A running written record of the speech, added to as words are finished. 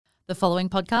The following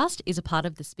podcast is a part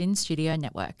of the Spin Studio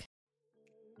Network.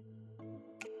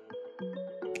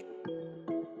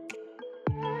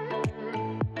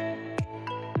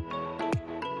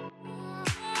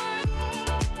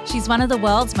 She's one of the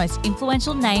world's most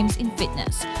influential names in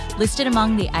fitness, listed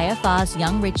among the AFR's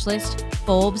Young Rich list,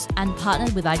 Forbes, and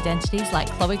partnered with identities like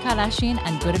Khloe Kardashian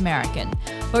and Good American,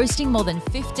 boasting more than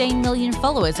 15 million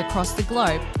followers across the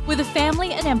globe. With a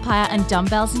family, an empire, and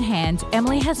dumbbells in hand,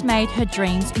 Emily has made her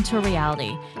dreams into a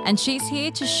reality, and she's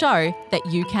here to show that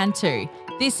you can too.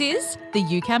 This is the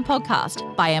You Can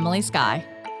Podcast by Emily Skye.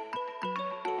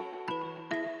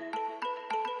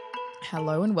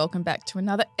 Hello and welcome back to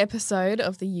another episode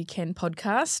of the You Can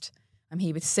Podcast. I'm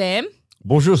here with Sam.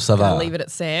 Bonjour, ça va? I'll leave it at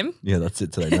Sam. Yeah, that's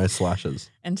it today. No slashes.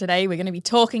 And today we're going to be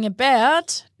talking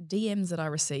about DMs that I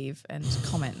receive and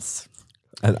comments.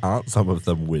 And aren't some of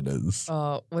them winners?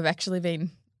 Oh, we've actually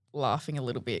been laughing a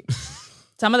little bit.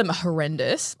 Some of them are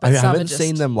horrendous, but I some haven't are just...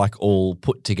 seen them like all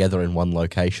put together in one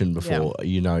location before. Yeah.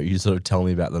 You know, you sort of tell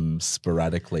me about them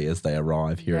sporadically as they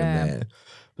arrive here and there.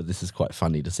 But this is quite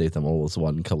funny to see them all as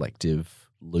one collective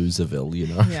loserville, you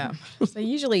know? Yeah. So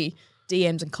usually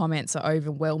DMs and comments are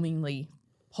overwhelmingly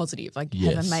positive. Like you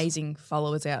have amazing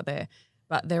followers out there.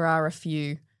 But there are a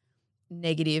few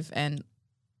negative and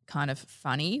kind of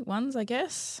funny ones, I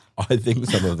guess. I think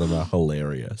some of them are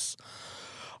hilarious.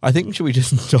 I think should we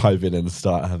just dive in and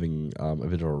start having a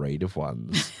bit of a read of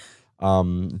ones?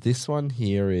 This one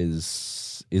here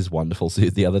is wonderful. So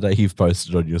the other day you've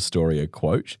posted on your story a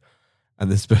quote.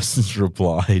 And this person's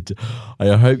replied,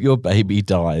 I hope your baby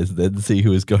dies, then see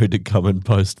who is going to come and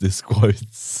post this quote.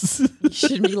 You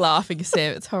shouldn't be laughing,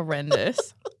 Sam. It's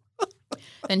horrendous.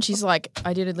 Then she's like,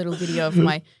 I did a little video of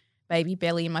my baby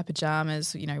belly in my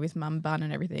pajamas, you know, with mum bun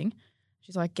and everything.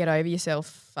 She's like, get over yourself,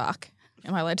 fuck.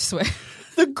 Am I allowed to swear?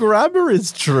 The grammar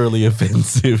is truly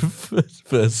offensive,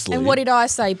 firstly. And what did I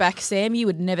say back, Sam? You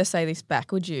would never say this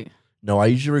back, would you? No, I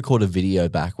usually record a video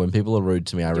back. When people are rude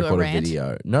to me, I Do a record a rant?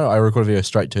 video. No, I record a video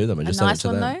straight to them and just nice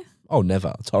send it to one them. though? Oh,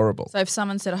 never. It's horrible. So if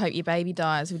someone said, I hope your baby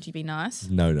dies, would you be nice?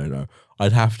 No.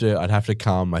 I'd have to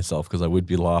calm myself because I would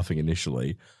be laughing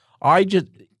initially.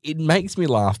 It makes me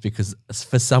laugh because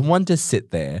for someone to sit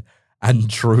there and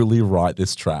truly write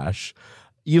this trash,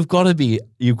 you've got to be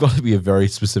a very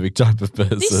specific type of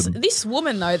person. This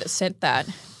woman though that sent that,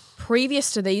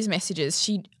 previous to these messages,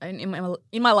 she in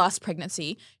my last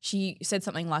pregnancy, she said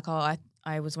something like, "Oh,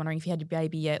 I was wondering if you had your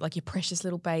baby yet, like your precious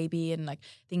little baby, and like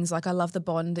things like I love the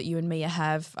bond that you and Mia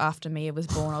have after Mia was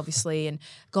born, obviously, and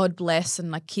God bless,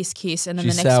 and like kiss, kiss." And then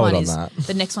She's the next one soured is on that.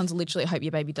 the next one's literally, "I hope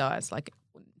your baby dies." Like,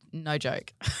 no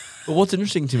joke. But what's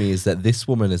interesting to me is that this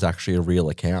woman is actually a real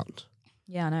account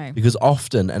Yeah, I know. because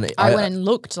often, and I went and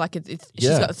looked, like she's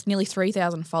Yeah. got nearly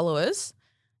 3,000 followers,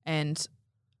 and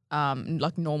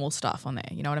like normal stuff on there.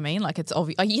 You know what I mean? Like it's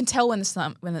obvious. You can tell when it's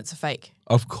a fake.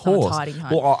 of course. hiding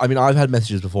behind. Well, I mean, I've had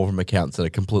messages before from accounts that are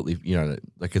completely, you know,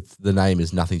 like the name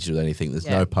is nothing to do with anything. There's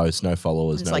Yeah. no posts, no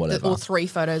followers, It's no like whatever. all three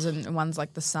photos, and one's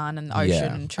like the sun and the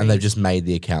ocean and trees. and they've just made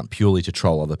the account purely to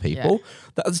troll other people.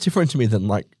 That's different to me than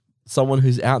like someone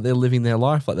who's out there living their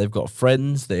life. Like they've got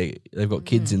friends, they've got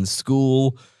kids in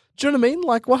school. Do you know what I mean?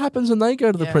 Like what happens when they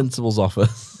go to the Yeah. principal's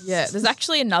office? Yeah, there's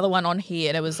actually another one on here,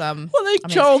 and it was Well, their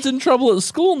child's in trouble at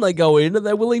school and they go in and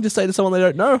they're willing to say to someone they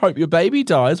don't know, hope your baby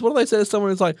dies. What do they say to someone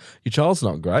who's like, your child's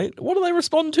not great? What do they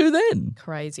respond to then?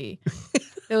 crazy.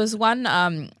 There was one,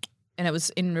 and it was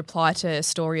in reply to a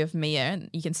story of Mia, and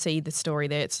you can see the story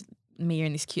there. It's Mia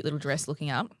in this cute little dress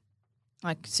looking up,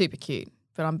 like super cute.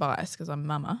 But I'm biased because I'm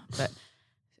mama, but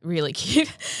really cute.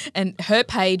 And her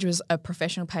page was a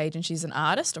professional page, and she's an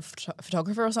artist or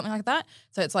photographer or something like that.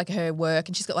 So it's like her work,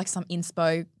 and she's got like some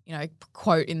inspo, you know,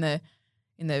 quote in the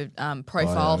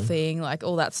profile thing, like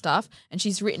all that stuff. And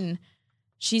she's written,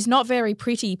 "She's not very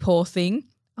pretty, poor thing."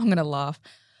 I'm gonna laugh.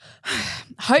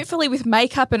 "Hopefully with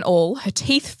makeup and all, her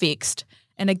teeth fixed,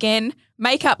 and again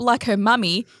makeup like her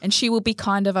mummy, and she will be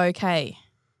kind of okay."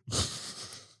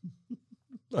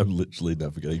 I'm literally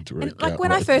never getting to read. And like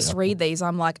when I first read these,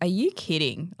 I'm like, are you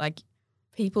kidding? Like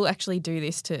people actually do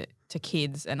this to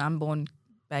kids and unborn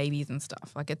babies and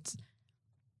stuff. Like it's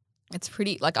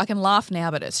pretty, like I can laugh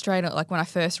now, but it's straight up, like when I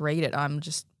first read it, I'm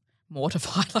just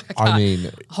mortified. Like I mean,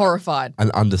 horrified.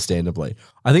 And understandably.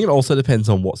 I think it also depends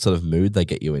on what sort of mood they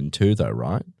get you into though,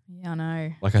 right? Yeah, I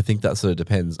know. Like I think that sort of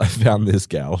depends. I found this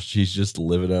gal, she's just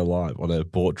living her life on her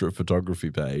portrait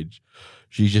photography page.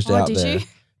 She's just out did there. you?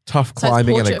 Tough So it's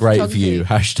climbing and a portrait great photography. view.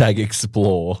 Hashtag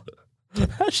explore.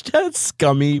 Hashtag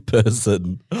scummy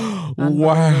person. Wow.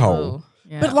 Unbelievable.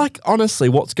 Yeah. But like, honestly,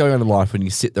 what's going on in life when you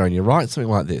sit there and you write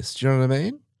something like this? Do you know what I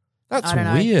mean? That's I don't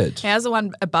know. weird. How's the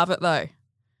one above it though?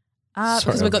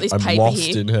 Because we've got this I'm paper lost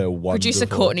here. in her Producer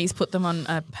wonderful- Courtney's put them on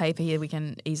a paper here we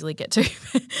can easily get to, so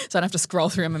I don't have to scroll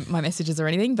through my messages or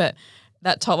anything. But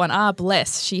that top one,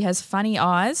 bless. She has funny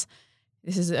eyes.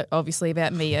 This is obviously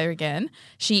about Mia again.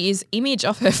 She is image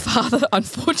of her father,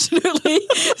 unfortunately.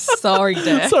 Sorry,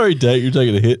 Dad. Sorry, Dad, you're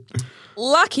taking a hit.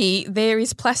 Lucky there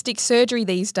is plastic surgery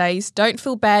these days. Don't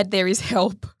feel bad, there is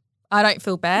help. I don't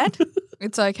feel bad.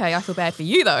 It's okay. I feel bad for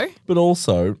you, though. But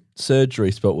also,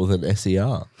 surgery spelt with an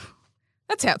S-E-R.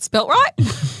 That's how it's spelt, right?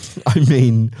 I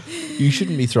mean, you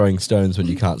shouldn't be throwing stones when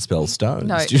you can't spell stones.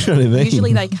 No. Do you know what I mean?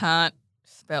 Usually they can't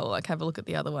spell. Like, have a look at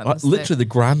the other ones. Literally, the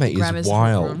grammar grammar's is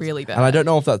wild. really bad. And I don't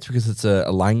know if that's because it's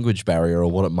a language barrier or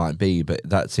what it might be, but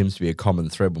that seems to be a common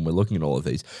thread when we're looking at all of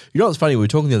these. You know what's funny? We were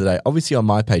talking the other day. Obviously, on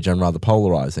my page, I'm rather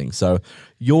polarizing. So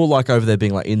you're like over there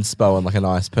being like inspo and like a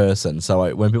nice person.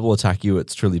 So when people attack you,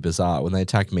 it's truly bizarre. When they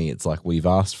attack me, it's like we've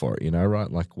asked for it, you know, right?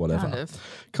 Like whatever.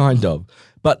 Kind of.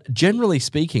 But generally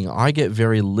speaking, I get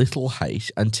very little hate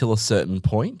until a certain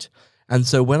point. And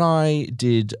so when I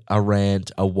did a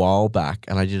rant a while back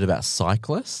and I did about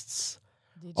cyclists,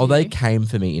 they came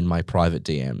for me in my private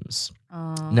DMs.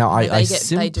 Now, they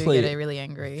simply do get really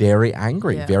angry. Very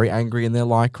angry in their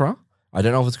Lycra. I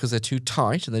don't know if it's because they're too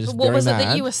tight and they're just What very was mad. it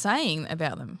that you were saying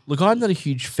about them? Look, I'm not a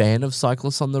huge fan of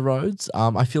cyclists on the roads.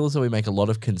 I feel as though we make a lot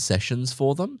of concessions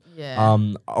for them. Yeah.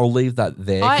 I'll leave that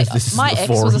there. 'Cause this is my the ex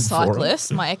was forum a for 'em.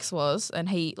 cyclist. My ex was, and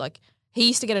he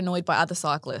used to get annoyed by other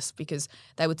cyclists because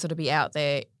they would sort of be out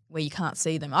there where you can't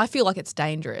see them. I feel like it's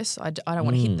dangerous. I don't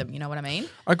want to hit them. You know what I mean?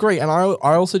 I agree. And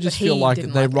I also just feel like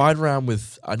didn't they like it. ride around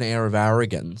with an air of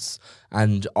arrogance.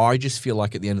 And I just feel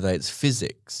like at the end of the day, it's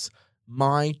physics.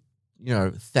 My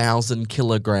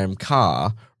 1,000-kilogram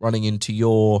car running into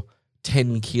your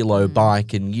 10-kilo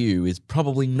bike and you is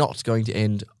probably not going to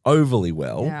end overly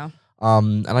well. Yeah.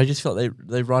 And I just feel like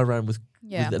they ride around with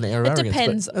an air of arrogance.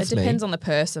 Depends. But that's It depends me. on the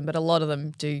person, but a lot of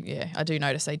them do. Yeah, I do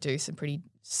notice they do some pretty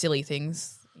silly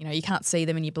things. You know, you can't see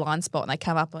them in your blind spot, and they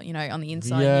come up, on the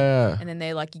inside, Yeah. and then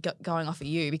they're like going off at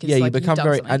you because Yeah, you like, become you've done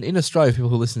very. something. And in Australia, people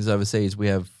who listen to overseas, we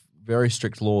have very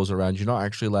strict laws around you're not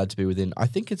actually allowed to be within, I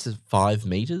think it's 5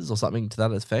 meters or something to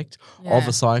that effect of Yeah.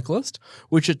 a cyclist,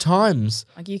 which at times,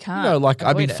 Like you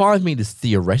can't. 5 meters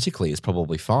theoretically is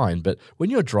probably fine, but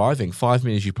when you're driving 5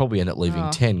 meters, you probably end up leaving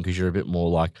 10 because you're a bit more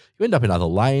like, you end up in other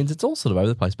lanes. It's all sort of over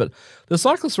the place. But the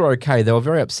cyclists were okay. They were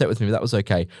very upset with me, but that was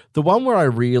okay. The one where I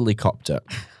really copped it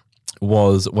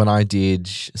was when I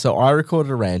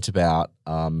recorded a rant about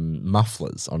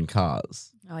mufflers on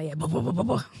cars. Oh yeah.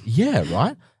 Yeah,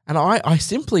 right? And I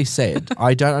simply said,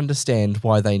 I don't understand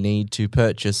why they need to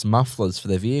purchase mufflers for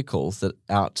their vehicles that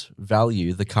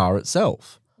outvalue the car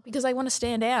itself. Because they want to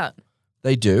stand out.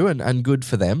 They do, and good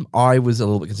for them. I was a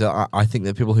little bit concerned. I think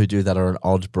that people who do that are an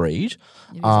odd breed.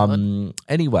 It is odd.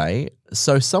 Anyway,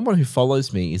 so someone who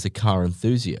follows me is a car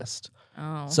enthusiast.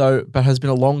 Oh. But has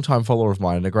been a long time follower of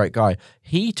mine and a great guy.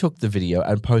 He took the video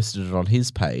and posted it on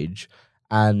his page,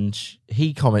 and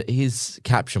his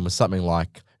caption was something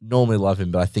like, "Normally love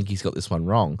him, but I think he's got this one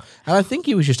wrong." And I think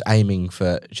he was just aiming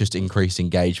for just increased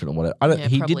engagement and whatever.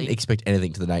 He probably. didn't expect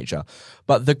anything to the nature.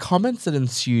 But the comments that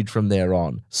ensued from there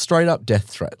on, straight up death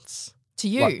threats. To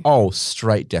you.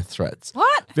 Straight death threats.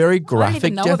 What? Very graphic. I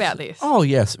didn't even know about this. Oh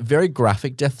yes, very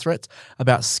graphic death threats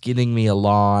about skinning me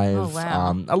alive. Oh,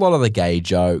 wow. A lot of the gay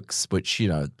jokes, which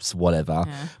it's whatever.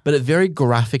 Yeah. But it's very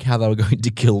graphic how they were going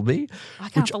to kill me. I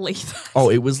can't believe that.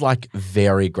 Oh, it was like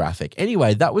very graphic.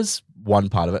 Anyway, that was one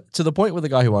part of it. To the point where the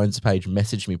guy who owns the page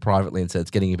messaged me privately and said,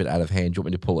 "It's getting a bit out of hand. Do you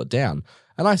want me to pull it down?"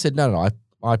 And I said, "No,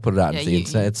 I put it out into the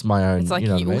internet. It's my own." It's like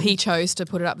what I mean? he chose to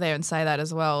put it up there and say that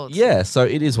as well. Yeah, so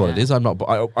it is what it is. I'm not.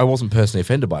 I wasn't personally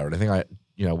offended by it or anything. I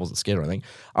wasn't scared or anything.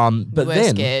 But You were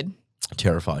then scared.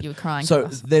 terrified. You were crying. So to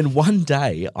us. then one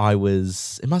day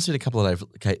it must have been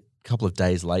a couple of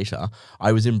days later,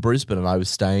 I was in Brisbane and I was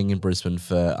staying in Brisbane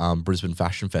for Brisbane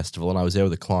Fashion Festival, and I was there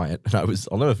with a client, and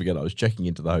I'll never forget, I was checking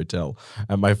into the hotel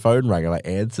and my phone rang and I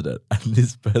answered it, and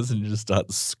this person just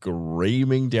started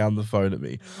screaming down the phone at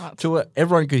me to where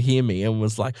everyone could hear me and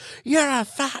was like, "You're a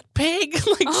fat pig!"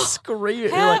 Screaming.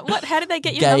 How did they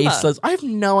get your Gay number? slurs. I have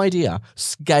no idea.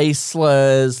 Gay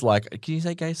slurs. Can you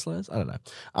say gay slurs? I don't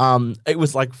know. It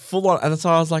was like full on. And so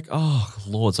I was like, "Oh,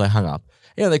 Lord." So I hung up.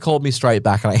 They called me straight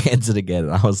back and I answered again.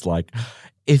 And I was like,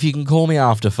 "If you can call me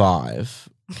after 5,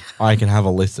 I can have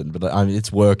a listen. But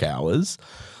it's work hours."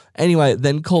 Anyway,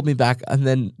 then called me back, and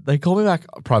then they called me back,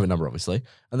 a private number, obviously.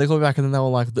 And they called me back, and then they were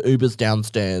like, "The Uber's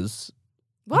downstairs."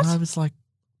 What? And I was like,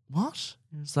 "What?"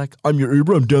 It was like, "I'm your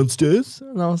Uber, I'm downstairs."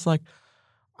 And I was like,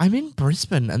 I'm in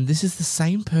Brisbane and this is the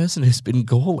same person who's been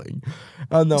calling.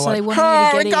 And they're So like, they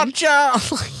wanted you to get in.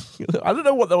 gotcha. I don't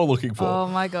know what they were looking for. Oh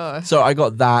my god. So I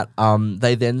got that.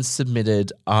 They then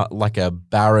submitted like a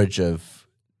barrage of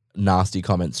nasty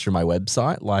comments through my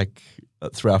website, like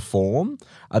through our form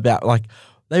about like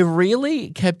they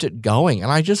really kept it going.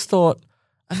 And I just thought,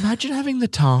 imagine having the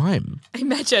time.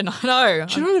 Imagine, I know.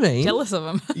 Do you know what I mean? Jealous of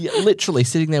them. Yeah, literally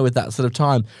sitting there with that sort of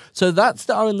time. So that's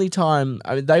the only time.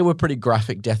 I mean, they were pretty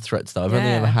graphic death threats, though. I've only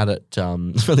Yeah. ever had it.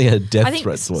 I've only had death I think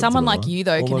threats. once someone in a like while. you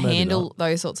though Although can maybe handle not.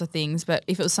 those sorts of things. But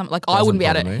if it was something like I Doesn't wouldn't be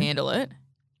able bother to me. handle it.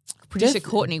 Producer Death-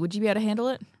 Courtney, would you be able to handle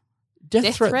it? Death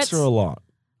death threats threats? are a lot.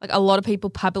 Like a lot of people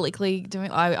publicly doing.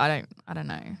 I don't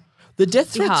know. The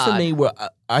death Be threats for hard. me were,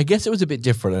 I guess it was a bit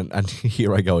different, and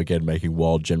here I go again making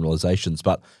wild generalizations,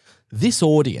 but this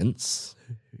audience,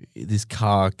 this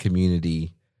car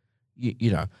community,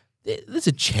 you know, there's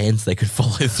a chance they could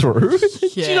follow through. Do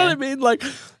you know what I mean? Like,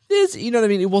 there's, you know what I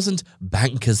mean? It wasn't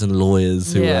bankers and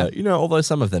lawyers who Yeah. are, you know, although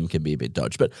some of them can be a bit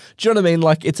dodgy, but do you know what I mean?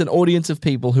 Like, it's an audience of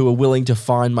people who are willing to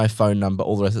find my phone number,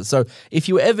 all the rest of it. So if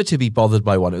you were ever to be bothered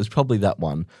by one, it was probably that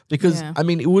one. Because, Yeah. I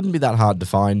mean, it wouldn't be that hard to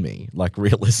find me, like,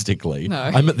 realistically. No.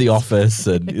 I'm at the office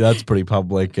and that's pretty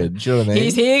public. And do you know what I mean?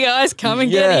 He's here, guys. Come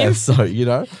and yeah, get him. so, you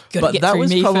know. Gotta but get that through was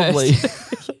me probably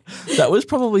first. that was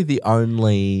probably the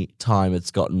only time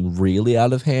it's gotten really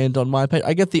out of hand on my page.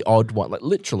 I get the odd one, like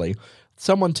literally.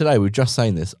 Someone today, we were just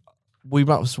saying this. We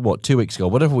must, 2 weeks ago,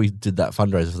 whatever we did that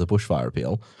fundraiser for the bushfire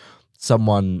appeal.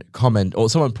 Someone private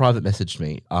messaged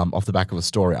me off the back of a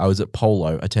story. I was at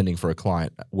Polo attending for a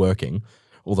client working,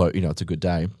 although you know it's a good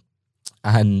day,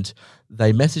 and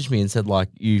they messaged me and said like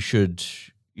you should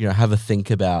have a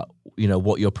think about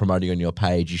what you're promoting on your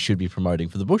page. You should be promoting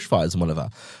for the bushfires and whatever.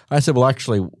 And I said, well,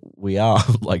 actually, we are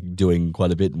like doing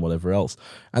quite a bit and whatever else.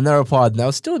 And they replied, and they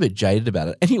were still a bit jaded about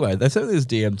it. Anyway, they sent me this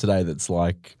DM today that's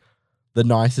like the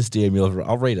nicest DM you'll ever.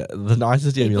 I'll read it. The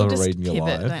nicest DM you'll People ever just read in your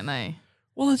pivot, life. don't they?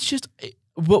 Well, it's just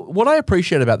what I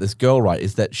appreciate about this girl, right,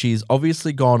 is that she's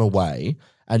obviously gone away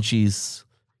and she's,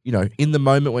 in the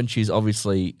moment when she's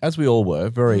obviously, as we all were,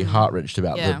 very heart-wrenched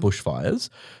about Yeah. the bushfires,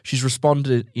 she's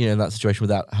responded, in that situation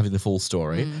without having the full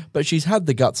story. But she's had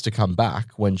the guts to come back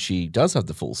when she does have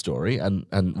the full story and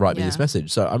write me this Yeah.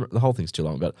 message. So the whole thing's too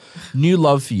long, but new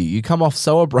love for you. You come off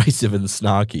so abrasive and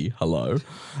snarky. Hello.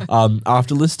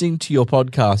 After listening to your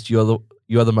podcast, you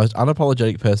are the most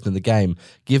unapologetic person in the game.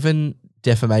 Given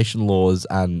defamation laws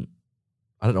and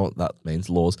I don't know what that means,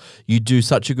 laws. You do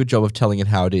such a good job of telling it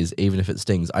how it is, even if it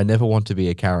stings. I never want to be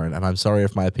a Karen, and I'm sorry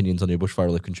if my opinions on your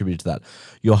bushfire have contributed to that.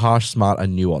 You're harsh, smart,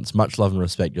 and nuanced. Much love and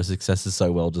respect. Your success is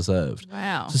so well deserved.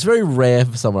 Wow. So it's very rare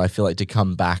for someone, I feel like, to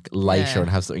come back later Yeah. and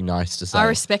have something nice to say. I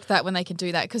respect that when they can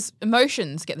do that because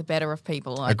emotions get the better of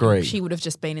people. Like, Agree. She would have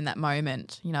just been in that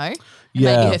moment, And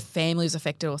Yeah. maybe her family was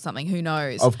affected or something. Who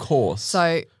knows? Of course.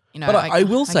 So, But I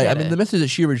will say, I get mean, it. the message that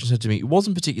she originally said to me, it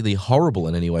wasn't particularly horrible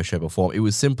in any way, shape, or form. It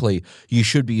was simply, you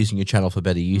should be using your channel for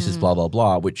better uses, blah, blah,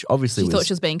 blah, which obviously she was... thought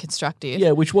she was being constructive.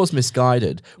 Yeah, which was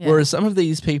misguided. Yeah. Whereas some of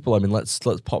these people, I mean, let's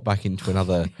pop back into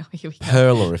another Here we go.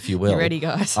 perler, if you will. You ready,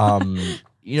 guys?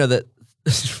 That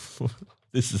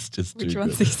this is just Which too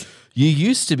one's good. this? You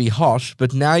used to be hot,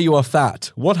 but now you are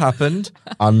fat. What happened?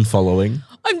 Unfollowing.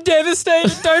 I'm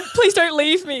devastated. Please don't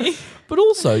leave me. But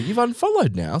also, you've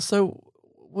unfollowed now, so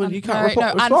you can't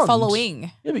respond.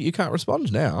 unfollowing. Yeah, but you can't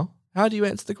respond now. How do you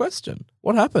answer the question?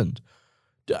 What happened?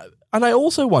 And I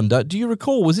also wonder, do you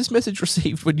recall, was this message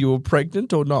received when you were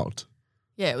pregnant or not?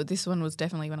 Yeah, well, this one was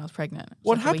definitely when I was pregnant. It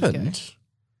was What like a week ago. happened?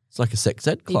 It's like a sex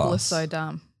ed class. People are so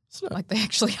dumb. It's not- Like they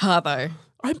actually are, though.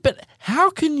 But how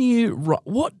can you?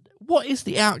 What is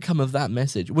the outcome of that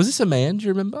message? Was this a man? Do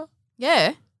you remember?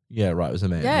 Yeah. Yeah, right. It was a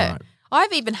man. Yeah. Right.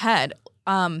 I've even had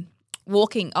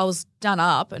walking, I was done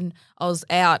up and I was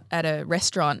out at a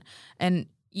restaurant and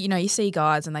you see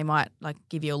guys and they might like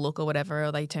give you a look or whatever,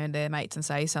 or they turn to their mates and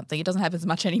say something. It doesn't happen as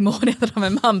much anymore now that I'm a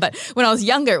mum, but when I was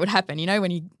younger it would happen,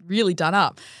 when you really done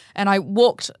up. And I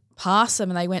walked past them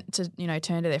and they went to,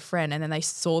 turn to their friend and then they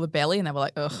saw the belly and they were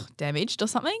like, ugh, damaged or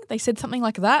something. They said something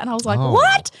like that and I was like, Oh,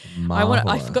 what? I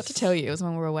marvellous. forgot to tell you, it was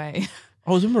when we were away.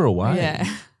 Oh, it was when we were away. Yeah.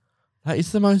 That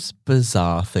is the most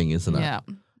bizarre thing, isn't it? Yeah.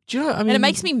 Do you know? I mean, And it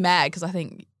makes me mad because I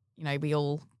think, we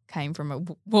all came from a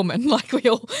woman. Like we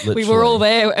were Literally. all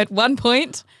there at one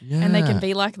point, and they Yeah. can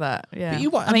be like that. Yeah.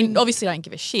 But I mean, obviously I don't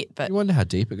give a shit, but You wonder how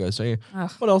deep it goes, don't you?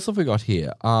 Ugh. What else have we got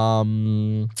here?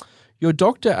 Your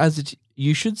doctor,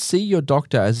 you should see your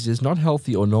doctor as it is not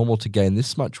healthy or normal to gain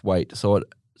this much weight. So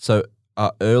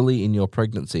early in your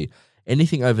pregnancy,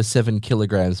 anything over 7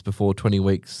 kilograms before 20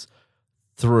 weeks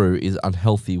through is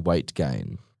unhealthy weight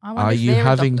gain. I wonder Are if you they're a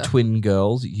having doctor. twin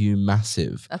girls? You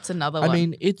massive. That's another I one.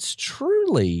 mean, it's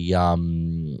truly,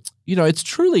 it's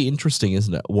truly interesting,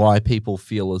 isn't it? Why people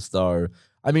feel as though,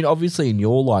 I mean, obviously in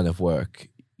your line of work,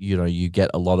 you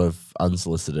get a lot of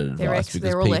unsolicited advice because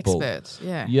they're all people, experts.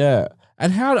 Yeah. yeah.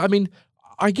 And I mean,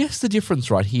 I guess the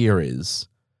difference right here is,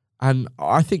 and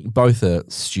I think both are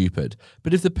stupid,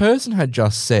 but if the person had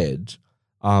just said,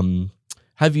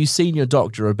 have you seen your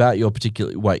doctor about your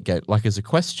particular weight gain, like as a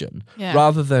question, Yeah.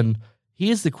 rather than,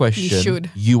 here's the question,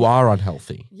 should. you are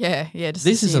unhealthy. Yeah. Just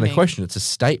This isn't a assuming. question, it's a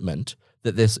statement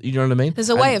that there's, you know what I mean? There's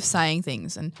a way of saying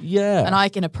things, and Yeah. I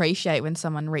can appreciate when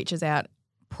someone reaches out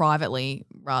privately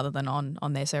rather than on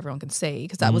there so everyone can see,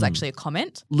 because that was actually a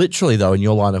comment. Literally, though, in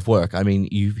your line of work, I mean,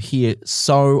 you hear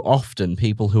so often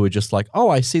people who are just like, oh,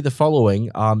 I see the following,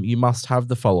 you must have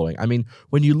the following. I mean,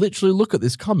 when you literally look at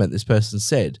this comment this person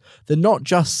said, they're not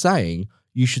just saying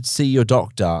you should see your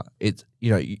doctor. It's,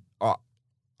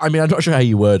 I mean, I'm not sure how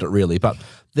you word it really, but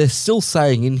they're still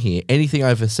saying in here anything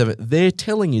over 7, they're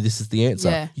telling you this is the answer.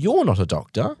 Yeah. You're not a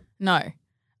doctor. No.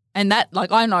 And that,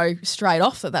 like, I know straight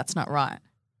off that that's not right.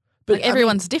 But Like,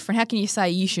 everyone's different. How can you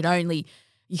say you can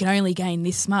only gain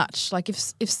this much? Like, if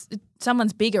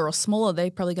someone's bigger or smaller, they're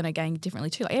probably going to gain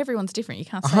differently too. Like, everyone's different. You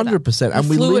can't say 100%. that. And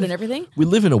we fluid live, and everything. we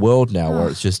live in a world now where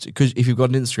it's just, because if you've got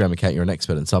an Instagram account, you're an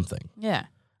expert in something. Yeah.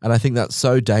 And I think that's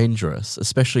so dangerous,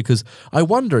 especially because I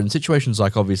wonder in situations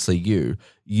like obviously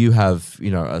you have,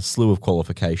 a slew of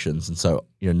qualifications. And so,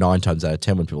 9 times out of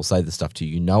 10 when people say this stuff to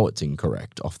you, it's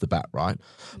incorrect off the bat, right?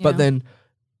 But then,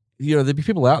 there'd be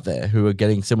people out there who are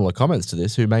getting similar comments to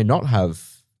this who may not have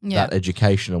that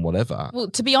education and whatever.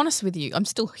 Well, to be honest with you, I'm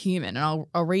still human, and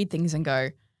I'll read things and go,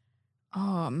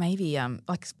 oh, maybe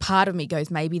like part of me goes,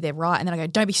 maybe they're right, and then I go,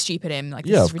 don't be stupid, Em. Like,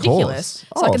 this Yeah, is of ridiculous.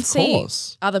 course. So I Oh, can of see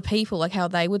course. other people, like how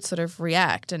they would sort of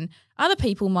react, and other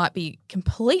people might be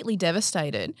completely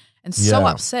devastated and so Yeah.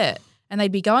 upset, and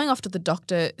they'd be going off to the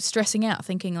doctor, stressing out,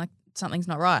 thinking like something's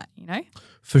not right.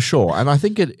 For sure. And I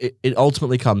think it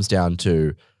ultimately comes down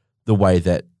to the way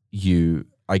that you,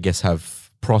 I guess, have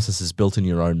processes built in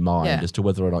your own mind Yeah. as to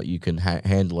whether or not you can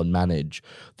handle and manage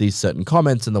these certain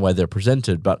comments and the way they're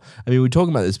presented. But I mean, we were talking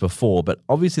about this before, but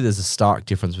obviously there's a stark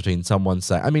difference between someone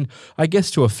saying, I mean, I guess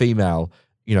to a female,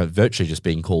 virtually just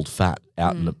being called fat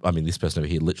out. I mean, this person over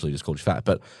here literally just called you fat,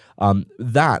 but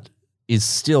that is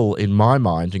still, in my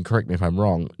mind, and correct me if I'm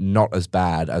wrong, not as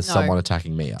bad as No. someone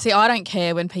attacking me. See, I don't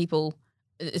care when people,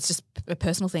 it's just a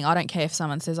personal thing. I don't care if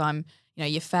someone says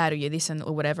you're fat or you're this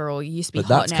or whatever, or you used to be But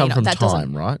hot. that's Now come you're from not. That doesn't-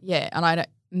 time, right? Yeah, and I don't.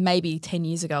 Maybe 10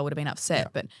 years ago I would have been upset,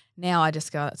 but now I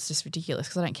just go, that's just ridiculous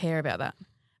because I don't care about that.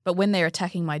 But when they're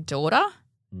attacking my daughter,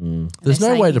 There's they're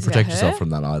no saying way to things about protect yourself her? from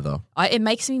that either. it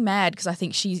makes me mad because I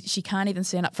think she can't even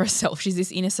stand up for herself. She's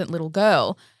this innocent little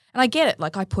girl, and I get it.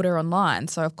 Like, I put her online,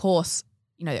 so of course,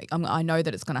 I know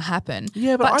that it's going to happen.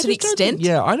 Yeah, but I to the just don't think-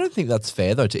 extent, I don't think that's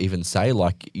fair though to even say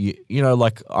like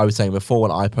like I was saying before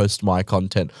when I post my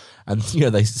content and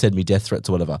they send me death threats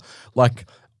or whatever. Like,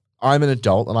 I'm an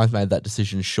adult and I've made that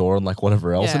decision, sure, and like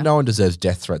whatever else, Yeah. and no one deserves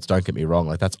death threats. Don't get me wrong,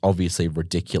 like that's obviously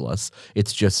ridiculous.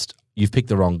 It's just you've picked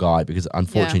the wrong guy because it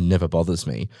unfortunately never bothers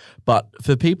me. But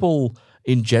for people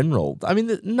in general, I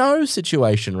mean, no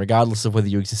situation, regardless of whether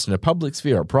you exist in a public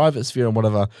sphere or a private sphere or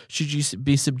whatever, should you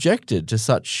be subjected to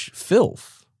such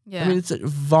filth. Yeah. I mean, it's a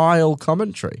vile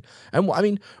commentary. And I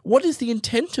mean, what is the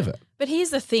intent of it? But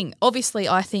here's the thing. Obviously,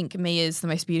 I think Mia's the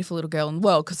most beautiful little girl in the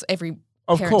world because every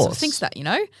Of parent sort of course. thinks that.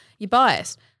 You're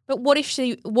biased. But what if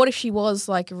she was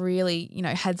like really,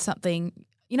 had something.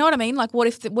 You know what I mean? Like, what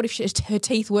if her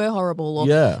teeth were horrible, or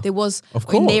Yeah, there was, of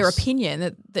in their course.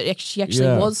 opinion, that she actually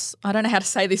Yeah. was. I don't know how to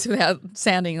say this without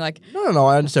sounding like No,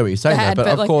 I understand what you're saying, Bad, there, but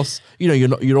but of like- course,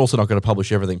 you're also not going to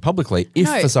publish everything publicly if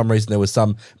No. for some reason there was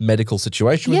some medical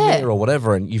situation with Yeah. me or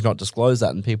whatever, and you've not disclosed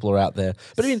that, and people are out there.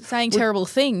 But I mean, saying terrible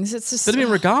things. It's just. But I mean,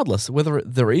 regardless, whether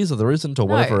there is or there isn't or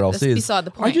whatever else that's is, beside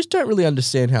the I point. just don't really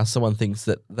understand how someone thinks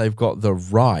that they've got the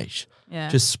right Yeah.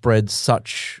 to spread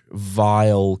such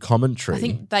vile commentary. I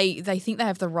think they think they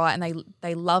have the right, and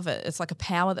they love it. It's like a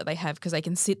power that they have because they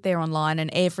can sit there online and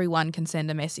everyone can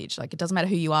send a message. Like, it doesn't matter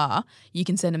who you are, you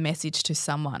can send a message to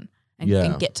someone and, Yeah.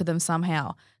 and get to them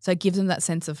somehow. So it gives them that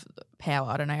sense of power.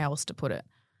 I don't know how else to put it.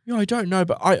 I don't know,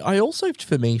 but I also,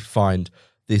 for me, find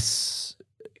this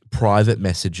private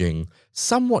messaging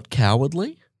somewhat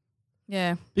cowardly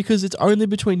Yeah. because it's only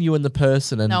between you and the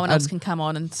person, and No one else and- can come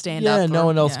on and stand up. Yeah, no or-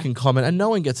 one else yeah. can comment, and no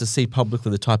one gets to see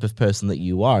publicly the type of person that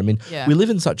you are. I mean, Yeah. we live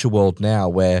in such a world now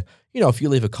where, if you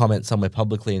leave a comment somewhere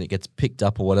publicly and it gets picked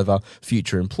up or whatever,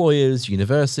 future employers,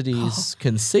 universities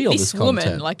can see all this This woman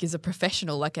content. is a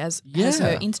professional, has Yeah.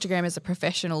 her Instagram as a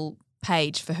professional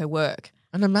page for her work.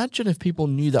 And imagine if people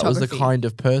knew that was the Photography. kind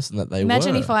of person that they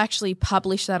Imagine were. if I actually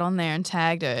published that on there and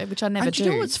tagged her, which I never And do. you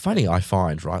know what's funny, I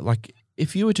find, right? Like,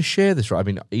 if you were to share this, right? I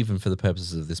mean, even for the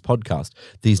purposes of this podcast,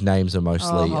 these names are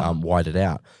mostly whited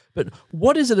out. But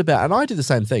what is it about? And I do the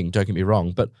same thing, don't get me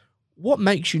wrong, but what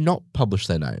makes you not publish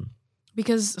their name?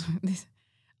 Because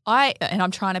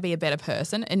I'm trying to be a better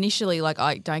person. Initially, like,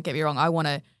 don't get me wrong, I want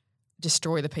to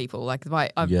destroy the people. Like,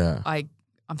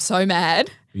 I'm so mad.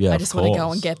 Yeah, I just want to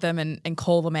go and get them and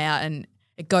call them out, and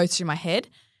it goes through my head.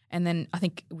 And then I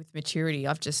think with maturity,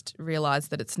 I've just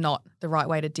realised that it's not the right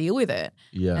way to deal with it.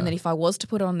 Yeah. And that if I was to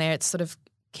put it on there, it's sort of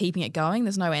keeping it going.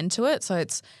 There's no end to it. So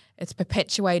it's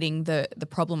perpetuating the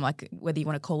problem, like whether you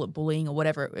want to call it bullying or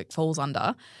whatever it falls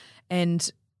under. And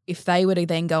if they were to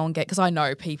then go and because I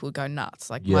know people would go nuts.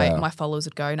 Like my followers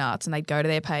would go nuts and they'd go to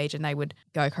their page and they would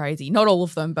go crazy. Not all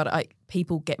of them, but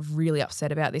people get really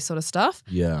upset about this sort of stuff.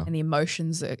 Yeah. And the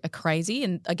emotions are crazy.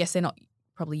 And I guess they're not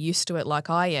probably used to it like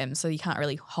I am, so you can't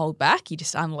really hold back. You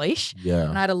just unleash. Yeah.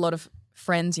 And I had a lot of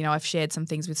friends, I've shared some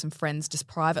things with some friends just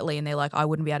privately, and they're like, I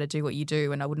wouldn't be able to do what you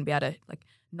do, and I wouldn't be able to like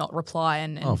not reply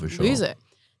and for sure. lose it.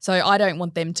 So I don't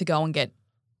want them to go and get,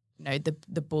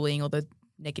 the bullying or the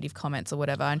negative comments or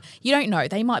whatever. And you don't know,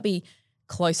 they might be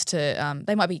close to,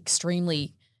 they might be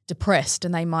extremely depressed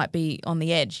and they might be on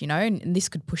the edge, and this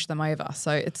could push them over.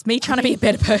 So it's me trying to be a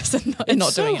better person and not doing it.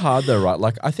 It's so hard though, right?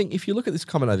 Like, I think if you look at this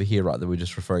comment over here, right, that we're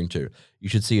just referring to, you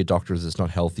should see a doctor as it's not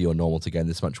healthy or normal to gain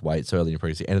this much weight so early in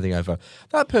pregnancy, anything over.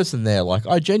 That person there, like,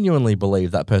 I genuinely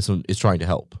believe that person is trying to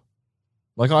help.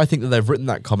 Like, I think that they've written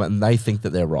that comment and they think that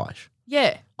they're right.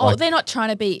 Yeah. They're not trying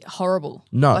to be horrible.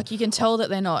 No. Like, you can tell that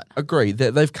they're not. Agree.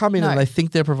 They've come in and they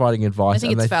think they're providing advice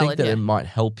and they think that it might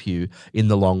help you in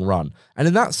the long run. And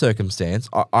in that circumstance,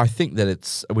 I think that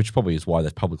it's, which probably is why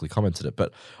they've publicly commented it,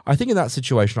 but I think in that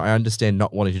situation, I understand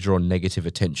not wanting to draw negative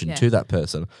attention to that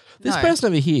person. This person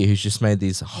over here who's just made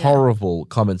these horrible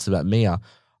comments about Mia,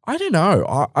 I don't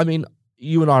know. I mean,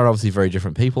 you and I are obviously very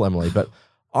different people, Emily, but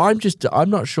I'm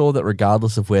not sure that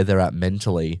regardless of where they're at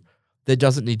mentally, there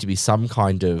doesn't need to be some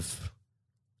kind of,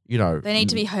 They need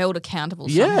to be held accountable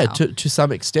somehow. somehow. To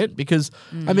some extent, because,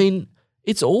 I mean,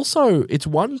 it's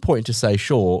one point to say,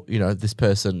 sure, this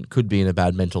person could be in a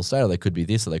bad mental state or they could be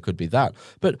this or they could be that.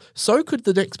 But so could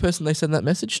the next person they send that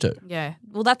message to. Yeah.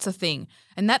 Well, that's the thing.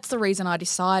 And that's the reason I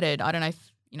decided, I don't know if,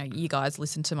 you guys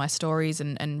listened to my stories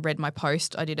and read my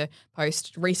post. I did a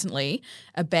post recently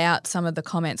about some of the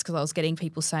comments because I was getting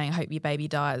people saying, I hope your baby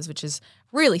dies, which is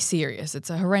really serious. It's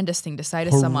a horrendous thing to say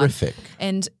to someone. Horrific.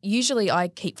 And usually I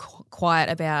keep quiet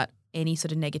about any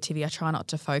sort of negativity. I try not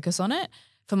to focus on it.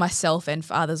 For myself and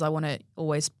for others, I want to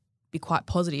always be quite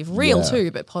positive, real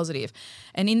too, but positive.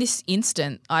 And in this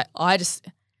instant, I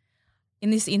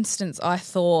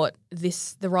thought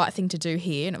the right thing to do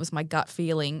here, and it was my gut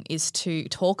feeling, is to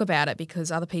talk about it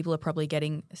because other people are probably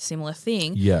getting a similar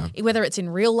thing. Yeah. Whether it's in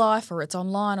real life or it's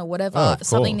online or whatever, of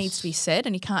something course. needs to be said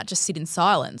and you can't just sit in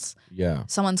silence. Yeah.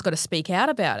 Someone's got to speak out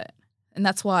about it. And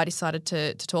that's why I decided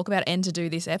to talk about it and to do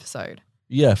this episode.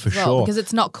 Yeah, for sure. Because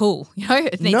it's not cool.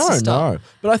 It needs to stop. No.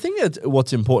 But I think that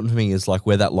what's important for me is like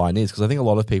where that line is, because I think a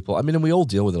lot of people, I mean, and we all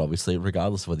deal with it obviously,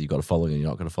 regardless of whether you've got a following or you're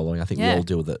not got a following. I think we all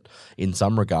deal with it in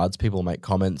some regards. People make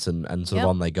comments and sort of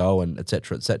on they go and et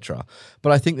cetera, et cetera.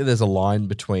 But I think that there's a line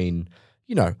between,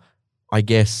 I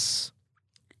guess,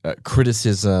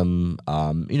 criticism,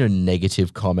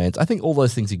 negative comments. I think all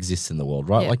those things exist in the world,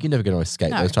 right? Yeah. Like, you're never going to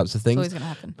escape those types of It's things. always going to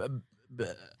happen.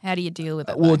 How do you deal with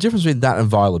it? Well, the difference between that and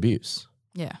vile abuse.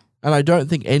 Yeah. And I don't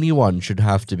think anyone should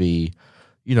have to be,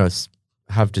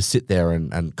 have to sit there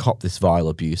and cop this vile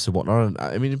abuse and whatnot. And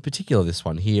I mean, in particular, this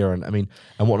one here and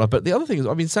whatnot. But the other thing is,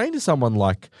 I've been saying to someone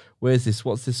like, what's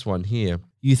this one here?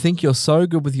 You think you're so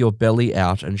good with your belly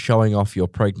out and showing off you're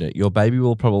pregnant. Your baby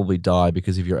will probably die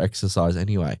because of your exercise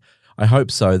anyway. I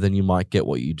hope so, then you might get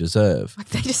what you deserve. Like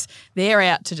they're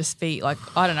out to just be like,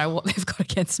 I don't know what they've got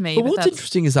against me. But what's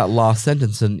interesting is that last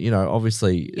sentence, and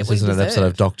obviously this isn't an episode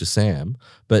of Dr. Sam,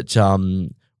 but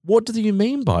what do you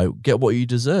mean by get what you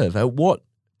deserve? At what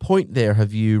point there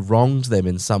have you wronged them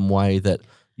in some way that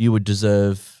you would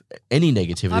deserve any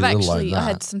negativity? I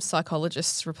had some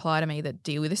psychologists reply to me that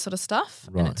deal with this sort of stuff,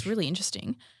 and it's really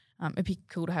interesting. It'd be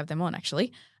cool to have them on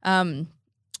actually.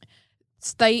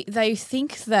 They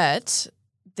think that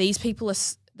these people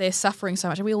they're suffering so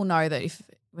much, and we all know that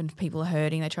when people are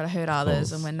hurting, they try to hurt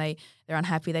others, and when they're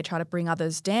unhappy, they try to bring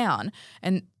others down.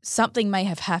 And something may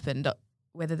have happened,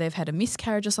 whether they've had a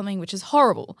miscarriage or something, which is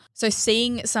horrible. So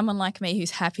seeing someone like me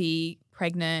who's happy,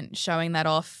 pregnant, showing that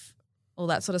off, all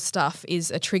that sort of stuff is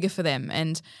a trigger for them,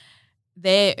 and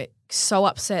they're so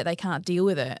upset they can't deal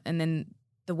with it. And then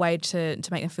the way to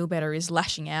make them feel better is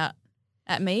lashing out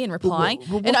at me and replying.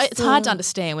 But And what's it's hard to the-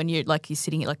 understand when you're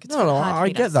sitting like it's No, hard for I me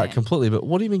to get that understand. completely. But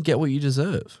what do you mean get what you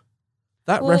deserve?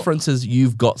 That Well, references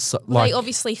you've got They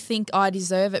obviously think I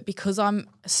deserve it because I'm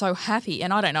so happy,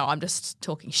 and I don't know. I'm just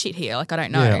talking shit here. Like I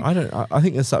don't know. Yeah, I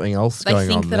think there's something else They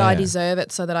going on think that I there. deserve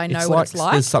it so that I know It's what it's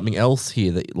like. There's something else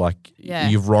here that like Yeah.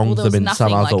 you've wronged Well, there them was in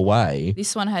some nothing, other like, way.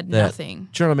 This one had that- nothing.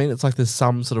 Do you know what I mean? It's like there's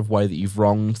some sort of way that you've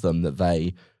wronged them that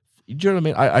they. Do you know what I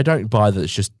mean? I don't buy that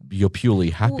it's just you're purely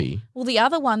happy. Well, the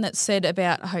other one that said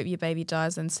about I hope your baby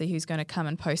dies and see who's going to come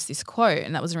and post this quote,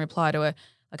 and that was in reply to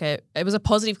it was a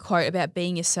positive quote about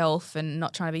being yourself and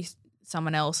not trying to be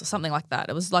someone else or something like that.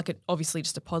 It was like obviously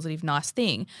just a positive, nice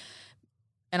thing.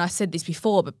 And I said this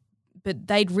before, but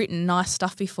they'd written nice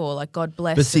stuff before, like God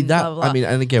bless. But see and that blah, blah, blah. I mean,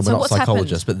 and again, So we're not what's happened?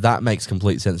 psychologists, but that makes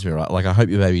complete sense to me, right? Like, I hope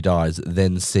your baby dies,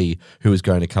 then see who is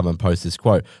going to come and post this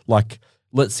quote. Like,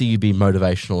 let's see you be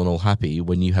motivational and all happy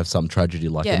when you have some tragedy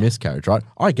like Yeah. a miscarriage, right?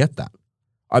 I get that.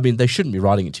 I mean, they shouldn't be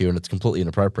writing it to you, and it's completely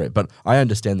inappropriate. But I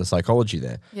understand the psychology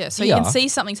there. Yeah, so Here, you can see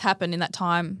something's happened in that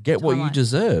time. Get what you timeline.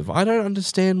 deserve. I don't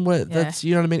understand where that's.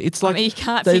 You know what I mean? It's I like mean, you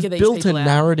can't they've figure these built a people out.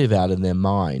 narrative out in their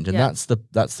mind, and Yeah.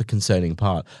 that's the concerning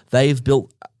part. They've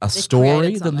built a story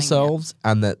created something, themselves,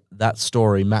 and that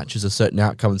story matches a certain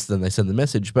outcome, and so then they send the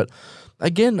message. But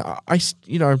again,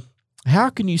 how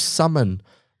can you summon?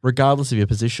 Regardless of your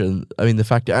position, I mean, the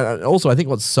fact, and also I think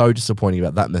what's so disappointing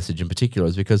about that message in particular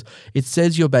is because it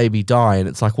says your baby die, and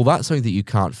it's like, well, that's something that you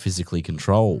can't physically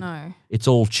control. No. It's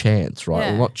all chance, right?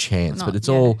 Yeah. Well, not chance, Not- but it's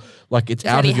yeah. all like it's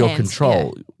out of your hands,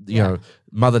 control. yeah. You know,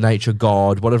 Mother Nature,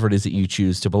 God, whatever it is that you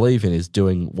choose to believe in is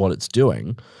doing what it's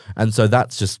doing. And so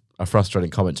that's just a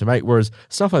frustrating comment to make. Whereas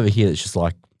stuff over here that's just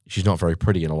like, she's not very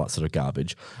pretty and all that sort of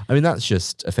garbage. I mean, that's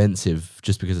just offensive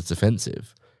just because it's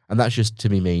offensive. And that's just to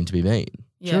be mean to be mean.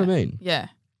 Do you know what I mean? Yeah.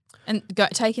 And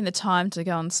taking the time to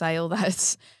go and say all that.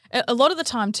 It's, a lot of the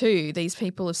time too, these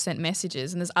people have sent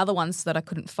messages, and there's other ones that I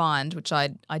couldn't find, which I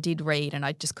did read and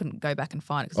I just couldn't go back and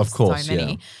find it because Of course, so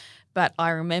many. yeah. But I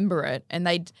remember it, and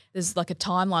there's like a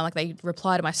timeline, like they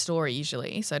reply to my story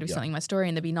usually. So it'd be something in my story,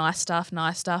 and there'd be nice stuff,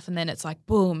 and then it's like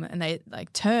boom, and they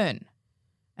like turn,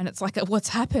 and it's like what's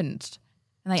happened,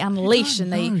 and they unleash, and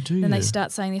know, do then they you?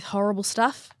 start saying this horrible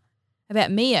stuff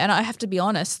about Mia, and I have to be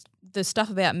honest, the stuff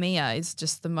about Mia is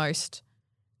just the most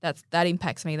that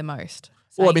impacts me the most.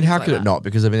 Well, I saying mean, things how like could it that. not?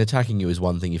 Because I mean, attacking you is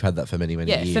one thing. You've had that for many, many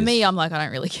years. Yeah, for me, I'm like, I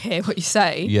don't really care what you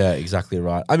say. Yeah, exactly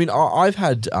right. I mean, I've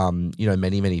had,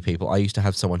 many, many people. I used to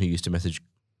have someone who used to message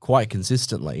quite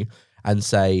consistently and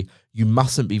say, you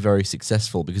mustn't be very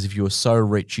successful because if you were so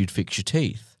rich, you'd fix your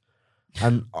teeth.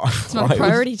 And It's not a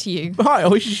priority to you. I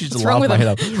always used to What's wrong laugh with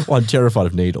my it? head up. Well, I'm terrified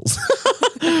of needles.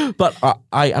 But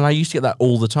I used to get that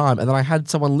all the time. And then I had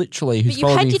someone literally who's But you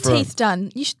followed had me your for teeth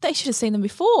done. They should have seen them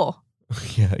before.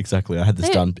 Yeah, exactly. I had this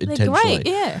done They're intentionally. great,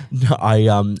 yeah.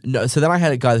 No, so then I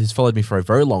had a guy who's followed me for a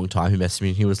very long time who messaged me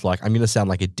and he was like, I'm going to sound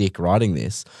like a dick writing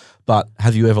this, but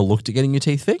have you ever looked at getting your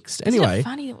teeth fixed? Isn't Anyway. it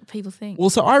funny what people think? Well,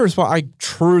 so I respond, I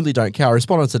truly don't care. I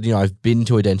responded and said, I've been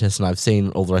to a dentist and I've seen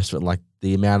all the rest of it, and like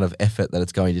the amount of effort that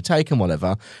it's going to take and whatever.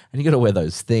 And you got to wear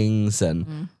those things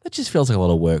and that just feels like a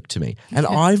lot of work to me. And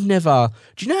I've never,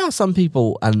 do you know how some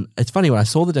people, and it's funny when I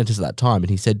saw the dentist at that time and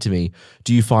he said to me,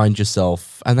 do you find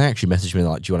yourself, and they actually messaged me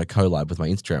like, do you want to collab with my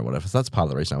Instagram or whatever? So that's part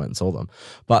of the reason I went and saw them.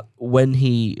 But when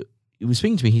he was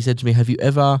speaking to me, he said to me, have you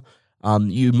ever,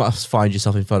 you must find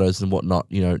yourself in photos and whatnot,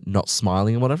 not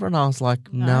smiling and whatever. And I was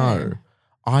like, no,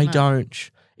 I don't.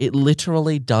 It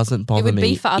literally doesn't bother me. It would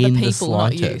be for other in the people,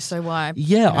 not you. slightest. So why?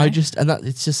 Yeah,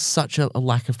 it's just such a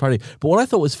lack of priority. But what I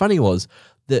thought was funny was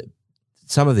that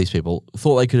some of these people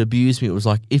thought they could abuse me. It was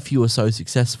like, if you were so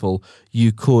successful,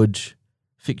 you could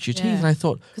fix your teeth. Yeah. And I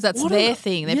thought, Because that's what their an-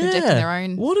 thing. They're projecting their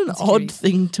own. What an odd insecurities.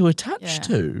 thing to attach Yeah.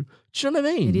 to. Do you know what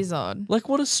I mean? It is odd. Like,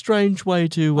 what a strange way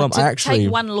to. Like, to I actually.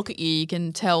 take one look at you, you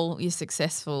can tell you're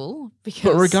successful. Because,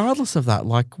 But regardless of that,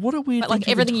 like, what a weird. but thing like to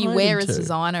be everything you tied wear is into.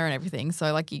 designer and everything.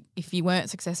 So like, if you weren't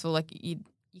successful, like you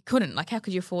couldn't. Like, how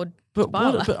could you afford? But to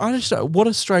buy that? I just what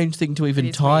a strange thing to even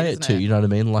is tie weird, it isn't to. it? You know what I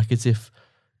mean? Like as if,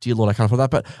 dear Lord, I can't afford that.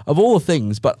 But of all the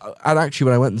things, and actually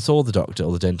when I went and saw the doctor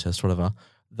or the dentist, whatever,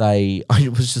 I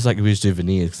was just like, we just do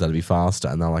veneers because that'd be faster.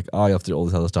 And they're like, oh, you have to do all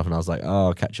this other stuff. And I was like, oh,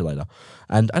 I'll catch you later.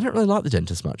 And I don't really like the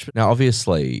dentist much. But now,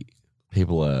 obviously,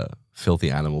 people are filthy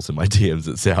animals in my DMs.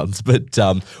 It sounds, but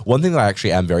one thing that I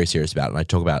actually am very serious about, and I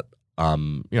talk about,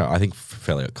 I think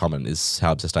fairly common, is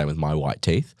how obsessed I am with my white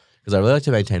teeth. because I really like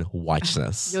to maintain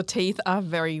whiteness. Your teeth are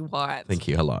very white. Thank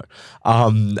you. Hello.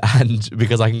 And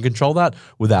because I can control that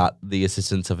without the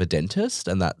assistance of a dentist,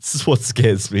 and that's what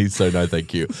scares me. So no,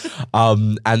 thank you.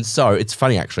 And so it's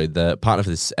funny, actually. The partner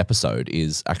for this episode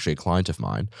is actually a client of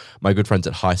mine. My good friends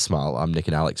at High Smile, Nick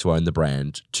and Alex, who own the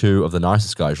brand, two of the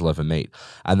nicest guys you'll ever meet.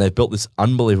 And they've built this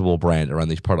unbelievable brand around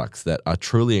these products that are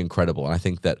truly incredible. And I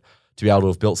think that to be able to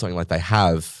have built something like they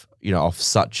have, off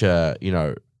such a,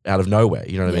 out of nowhere,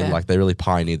 you know what I mean? Like they really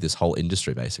pioneered this whole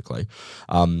industry basically.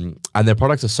 And their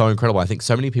products are so incredible. I think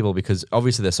so many people, because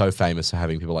obviously they're so famous for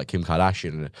having people like Kim Kardashian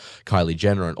and Kylie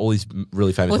Jenner and all these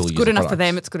really famous people. It's good enough for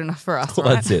them. It's good enough for us. Well,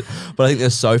 right? That's it. But I think they're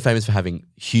so famous for having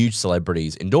huge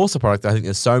celebrities endorse the product. I think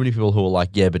there's so many people who are like,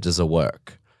 yeah, but does it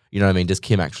work? You know what I mean? Does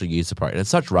Kim actually use the product? And it's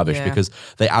such rubbish because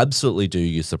they absolutely do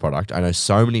use the product. I know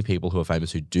so many people who are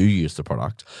famous who do use the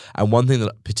product. And one thing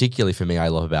that particularly for me I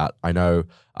love about, I know,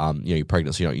 you're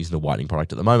pregnant, so you're not using the whitening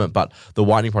product at the moment, but the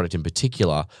whitening product in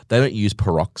particular, they don't use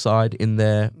peroxide in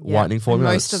their whitening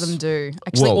formula. Most of them do.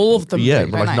 Actually, all of them do. Yeah,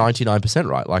 like 99%,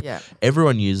 right? Like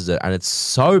everyone uses it, and it's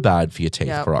so bad for your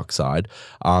teeth, peroxide.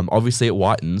 Obviously, it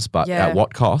whitens, but at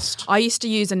what cost? I used to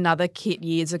use another kit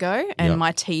years ago, and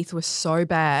my teeth were so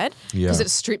bad because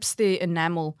it strips the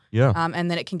enamel,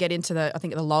 and then it can get into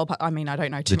the lower part. I mean, I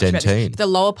don't know too much about this, but the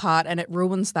lower part, and it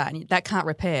ruins that, and that can't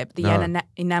repair. But the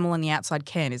enamel on the outside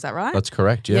can. Is that right? That's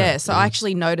correct. Yeah. Yeah. So I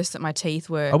actually noticed that my teeth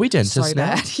were. Are we dentists so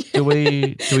now? bad. Do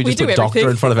we just put doctor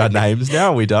in front of our names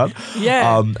now? Are we done?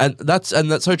 Yeah. And that's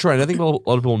so true. And I think a lot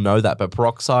of people know that, but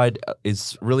peroxide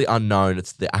is really unknown.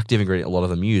 It's the active ingredient a lot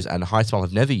of them use, and High Smile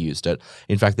have never used it.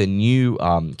 In fact, their new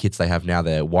kits they have now,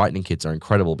 their whitening kits, are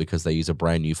incredible because they use a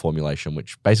brand new formulation,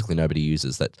 which basically nobody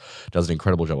uses, that does an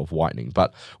incredible job of whitening.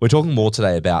 But we're talking more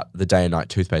today about the day and night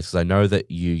toothpaste, because I know that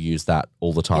you use that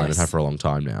all the time and have for a long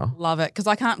time now. Love it, because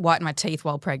I can't whiten my teeth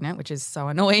while pregnant, which is so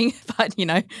annoying, but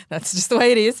that's just the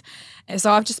way it is. And so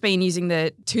I've just been using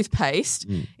the toothpaste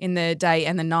in the day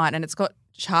and the night, and it's got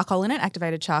charcoal in it,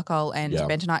 activated charcoal and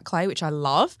bentonite clay, which I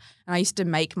love. And I used to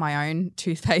make my own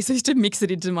toothpaste. I used to mix it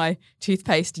into my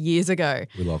toothpaste years ago.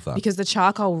 We love that. Because the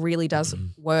charcoal really does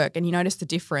work, and you notice the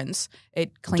difference.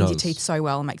 It cleans your teeth so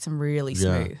well and makes them really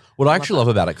smooth. What I actually love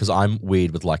about it, because I'm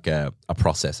weird with like a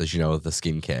process, as you know, of the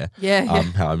skincare.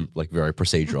 How I'm like very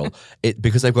procedural.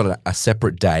 Because they've got a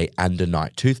separate day and a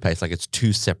night toothpaste, like it's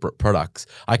two separate products.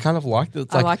 I kind of like that.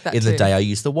 It's like that in the day I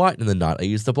use the white and in the night I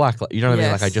use the black. Like, you know what I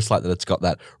mean? Like I just like that it's got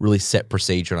that really set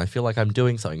procedure, and I feel like I'm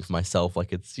doing something for myself.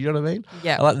 Like it's, you know what I mean?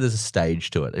 Yeah. I like that there's a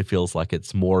stage to it. It feels like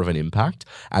it's more of an impact,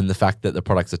 and the fact that the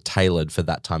products are tailored for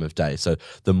that time of day. So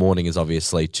the morning is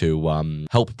obviously to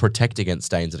help protect against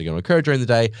stains that are going to occur during the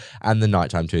day, and the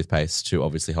nighttime toothpaste to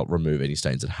obviously help remove any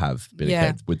stains that have been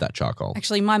occurred with that charcoal.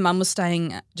 Actually, my mum was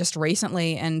staying just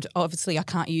recently, and obviously I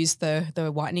can't use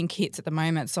the whitening kits at the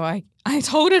moment, so I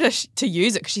told her to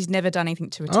use it because she's never done anything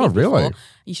to her teeth before.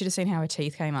 You should have seen how her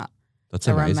teeth came up. That's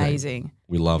They amazing. were amazing.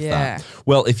 We love that.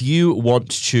 Well, if you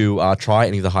want to try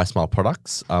any of the High Smile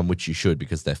products, which you should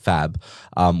because they're fab,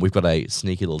 we've got a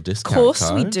sneaky little discount Of course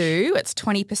code. we do. It's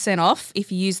 20% off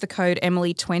if you use the code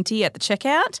Emily20 at the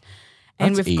checkout.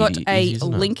 And That's we've got a easy,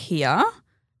 isn't it? link here.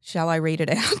 Shall I read it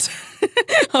out?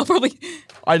 I'll probably...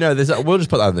 I know. We'll just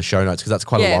put that in the show notes because that's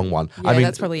quite a long one. Yeah, I mean,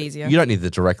 that's probably easier. You don't need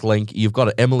the direct link. You've got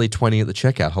Emily20 at the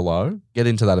checkout. Hello. Get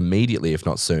into that immediately, if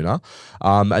not sooner.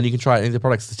 And you can try any of the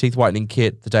products, the teeth whitening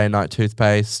kit, the day and night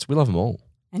toothpaste. We love them all.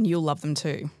 And you'll love them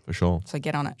too. For sure. So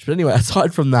get on it. But anyway,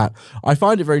 aside from that, I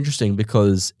find it very interesting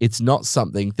because it's not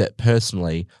something that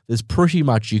personally, there's pretty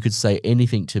much you could say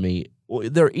anything to me.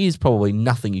 There is probably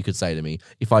nothing you could say to me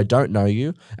if I don't know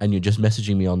you and you're just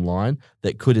messaging me online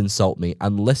that could insult me,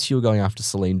 unless you're going after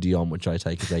Celine Dion, which I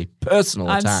take as a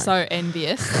personal attack. I'm so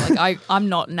envious. Like I'm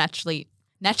not naturally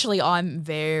I'm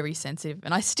very sensitive,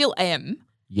 and I still am.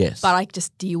 Yes. But I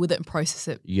just deal with it and process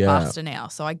it faster now.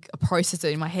 So I process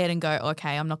it in my head and go,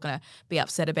 okay, I'm not going to be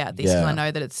upset about this because I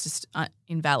know that it's just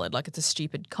invalid. Like it's a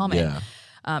stupid comment. Yeah.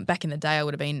 Back in the day, I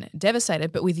would have been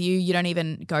devastated. But with you don't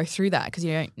even go through that because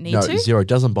you don't need to. No, zero. It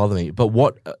doesn't bother me. But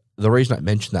what the reason I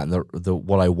mentioned that and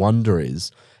what I wonder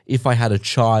is if I had a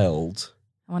child,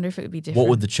 I wonder if it would be different. what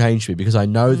would the change be? Because I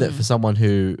know that for someone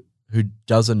who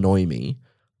does annoy me,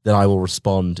 then I will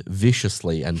respond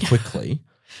viciously and quickly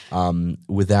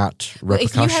without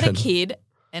repercussion. If you had a kid,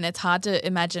 and it's hard to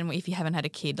imagine if you haven't had a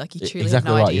kid, like you truly exactly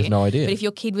have no right. idea. You have no idea. But if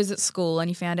your kid was at school and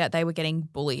you found out they were getting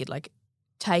bullied, like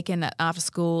taken after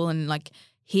school and like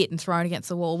hit and thrown against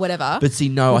the wall, whatever. But see,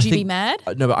 no, would I you think be mad?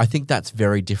 No, but I think that's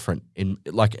very different. In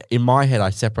my head, I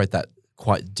separate that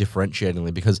quite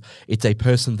differentiatingly because it's a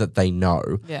person that they know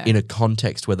Yeah. in a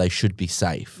context where they should be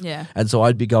safe. Yeah. And so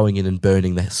I'd be going in and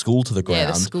burning the school to the Yeah,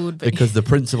 ground the school would be. because the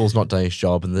principal's not done his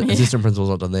job and the assistant principal's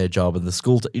not done their job and the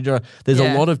school, there's a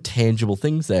Yeah. lot of tangible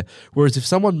things there. Whereas if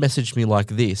someone messaged me like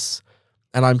this,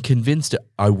 and I'm convinced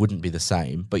I wouldn't be the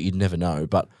same, but you'd never know.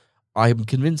 But I'm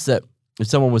convinced that if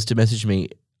someone was to message me,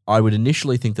 I would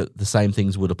initially think that the same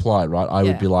things would apply, right? I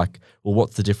would Yeah. be like, well,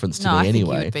 what's the difference to No, me I think you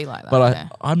anyway? would be like that, but yeah.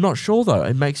 I'm not sure though.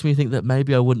 It makes me think that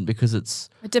maybe I wouldn't because it's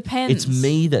depends.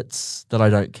 me that I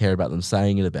don't care about them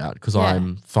saying it about because Yeah.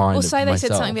 I'm fine. Or say they said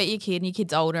myself. something about your kid and your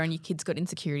kid's older and your kid's got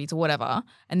insecurities or whatever,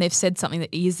 and they've said something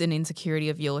that is an insecurity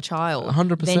of your child.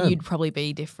 100%. Then you'd probably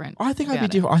be different. I think I'd be about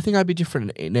it. different. I think I'd be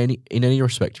different in any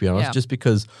respect, to be honest. Yeah. Just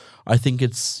because I think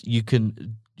it's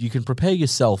you can prepare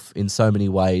yourself in so many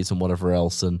ways and whatever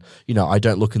else. And I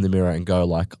don't look in the mirror and go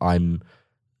like I'm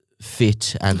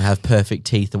fit and have perfect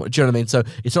teeth. And do you know what I mean? So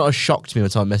it's not a shock to me when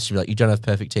someone messages me like you don't have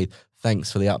perfect teeth.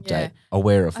 Thanks for the update. Yeah.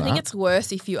 Aware of that. I think it's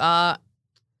worse if you are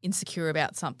insecure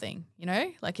about something,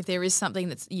 like if there is something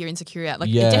that's you're insecure about, like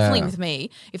Yeah. definitely with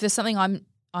me, if there's something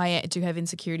I do have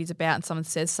insecurities about and someone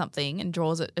says something and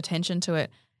draws attention to it,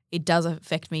 it does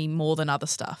affect me more than other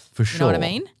stuff. For You know what I sure.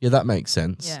 mean? Yeah, that makes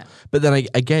sense. Yeah. But then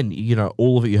again,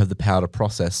 all of it you have the power to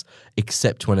process,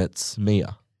 except when it's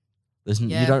Mia. You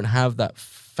Yeah. don't have that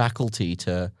faculty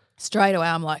to. Straight away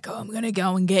I'm like, oh, I'm going to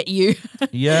go and get you.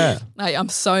 Yeah. I'm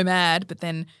so mad, but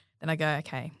then I go,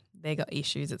 okay, they got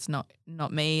issues. It's not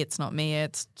me. It's not me.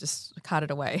 It's just cut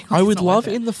it away. I It's would not love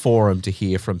worth it. in the forum to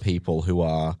hear from people who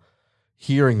are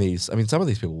hearing these. I mean, some of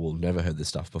these people will have never heard this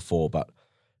stuff before, but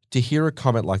to hear a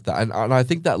comment like that, and I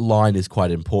think that line is quite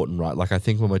important, right? Like I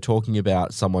think when we're talking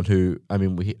about someone who, I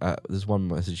mean, there's one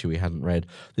message here we hadn't read,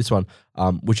 this one,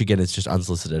 which again is just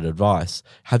unsolicited advice.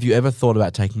 Have you ever thought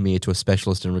about taking Mia to a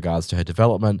specialist in regards to her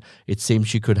development? It seems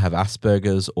she could have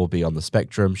Asperger's or be on the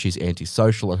spectrum. She's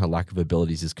antisocial and her lack of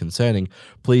abilities is concerning.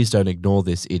 Please don't ignore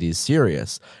this. It is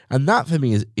serious. And that for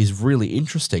me is really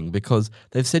interesting because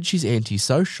they've said she's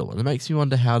antisocial and it makes me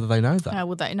wonder how do they know that? How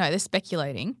would they? No, they're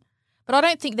speculating. But I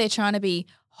don't think they're trying to be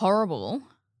horrible.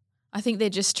 I think they're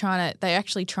just they're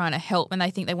actually trying to help, and they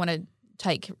think they want to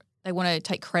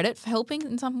take credit for helping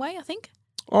in some way, I think.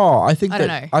 Oh, I think I that,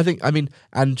 don't know. I think, I mean,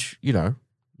 and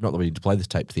not that we need to play this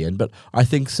tape to the end, but I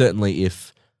think certainly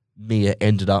if Mia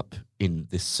ended up in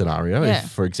this scenario, Yeah.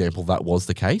 if, for example, that was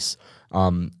the case,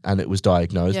 and it was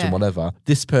diagnosed and Yeah. whatever,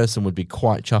 this person would be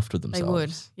quite chuffed with They themselves.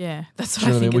 would. Yeah. That's Do what you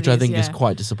know I what I think mean? Which it I think is yeah.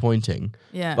 quite disappointing.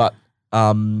 Yeah. But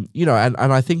and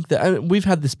I think that and we've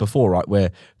had this before, right,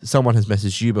 where someone has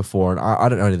messaged you before, and I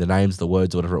don't know any of the names, the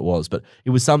words, or whatever it was, but it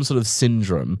was some sort of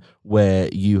syndrome where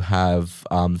you have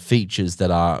features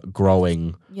that are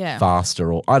growing Yeah.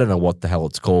 faster, or I don't know what the hell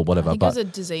it's called, I whatever, think it but was a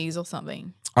disease or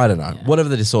something. I don't know, whatever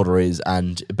the disorder is,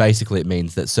 and basically it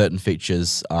means that certain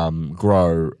features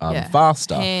grow Yeah.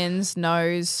 faster. Hands,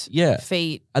 nose, Yeah.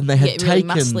 feet. And they had get really taken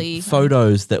muscly.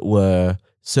 photos that were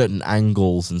certain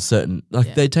angles and certain, like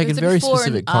Yeah. they'd taken It was a very before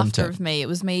specific and after content. of me. It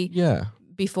was me Yeah.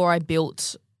 before I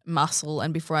built muscle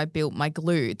and before I built my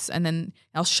glutes, and then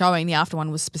I was showing the after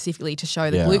one was specifically to show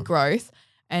the Yeah. glute growth,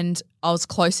 and I was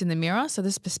close in the mirror, so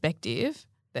there's perspective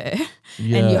there,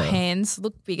 Yeah. and your hands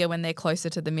look bigger when they're closer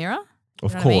to the mirror.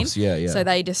 Of know what I mean? course, yeah. So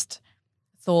they just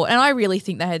thought, and I really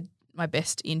think they had my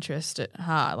best interest at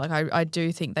heart. Like I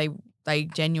do think they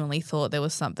genuinely thought there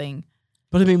was something.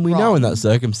 But I mean, we know in wrong. that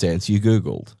circumstance you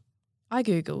Googled. I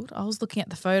Googled. I was looking at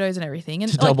the photos and everything,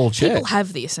 and To double check. people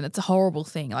have this, and it's a horrible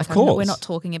thing. Like course. we're not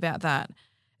talking about that.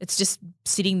 It's just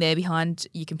sitting there behind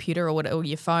your computer or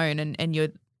your phone, and you're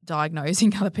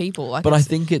diagnosing other people. Like But I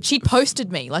think it's she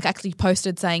posted me, like actually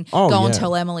posted saying, Oh, "Go and yeah.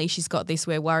 tell Emily she's got this.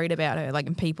 We're worried about her." Like,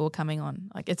 and people are coming on.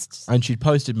 Like it's just, and she'd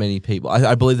posted many people.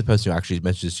 I believe the person who actually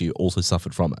messages you also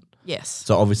suffered from it. yes,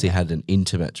 So obviously had an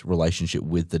intimate relationship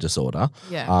with the disorder,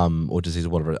 yeah. or disease or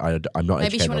whatever. I'm not.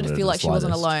 Maybe she educated wanted on to it feel in like the she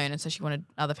wasn't slightest. alone, and so she wanted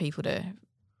other people to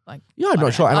like. Yeah, I'm I not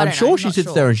don't sure, know. and I I'm don't know. sure I'm she not sits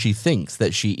sure. there and she thinks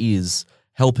that she is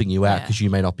helping you out Yeah. because you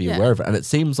may not be Yeah. aware of it, and it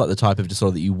seems like the type of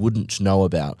disorder that you wouldn't know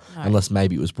about No. unless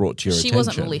maybe it was brought to your She attention.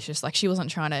 wasn't malicious. Like she wasn't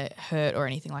trying to hurt or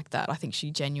anything like that. I think she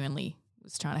genuinely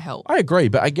was trying to help. I agree,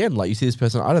 but again, like you see this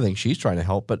person, I don't think she's trying to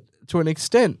help, but to an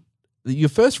extent, your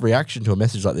first reaction to a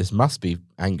message like this must be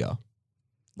anger.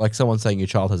 Like someone saying your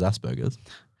child has Asperger's.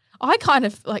 I kind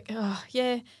of like,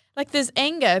 yeah, like there's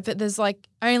anger, but there's like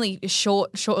only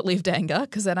short-lived anger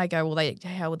because then I go, well,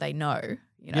 how would they know?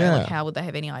 You know, Yeah. like how would they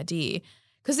have any idea?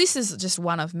 Because this is just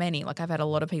one of many. Like I've had a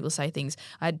lot of people say things.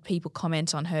 I had people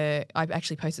comment on her. I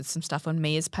actually posted some stuff on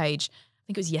Mia's page. I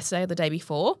think it was yesterday or the day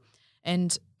before.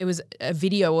 And it was a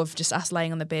video of just us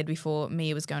laying on the bed before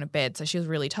Mia was going to bed. So she was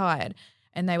really tired.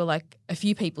 and they were like, a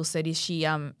few people said, is she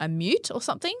a mute or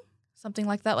something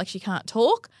like that, like she can't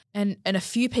talk? And a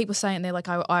few people saying, they're like,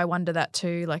 I wonder that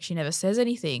too, like she never says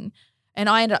anything. And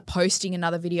I ended up posting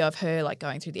another video of her like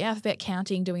going through the alphabet,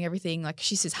 counting, doing everything. Like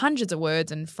she says hundreds of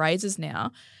words and phrases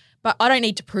now, but I don't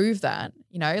need to prove that,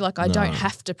 you know, like I don't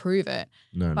have to prove it.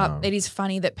 But it is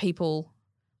funny that people,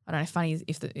 I don't know, funny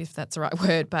if that's the right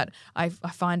word, but I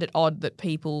find it odd that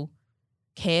people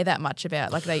care that much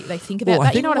about, like they think about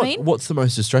that, you know what I mean? What's the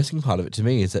most distressing part of it to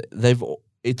me is that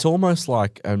it's almost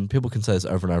like, and people can say this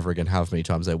over and over again however many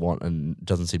times they want and it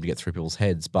doesn't seem to get through people's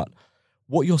heads, but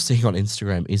what you're seeing on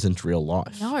Instagram isn't real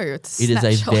life. No, it is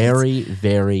a very,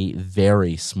 very,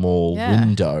 very small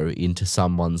window into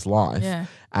someone's life. Yeah.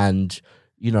 And,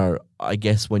 you know, I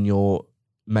guess when you're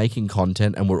making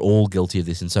content, and we're all guilty of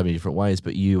this in so many different ways,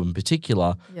 but you in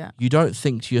particular, you don't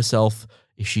think to yourself,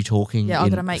 is she talking in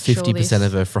 50%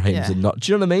 of her frames and not?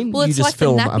 Do you know what I mean? Well, you it's just like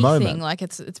film the nappy a moment. thing. Like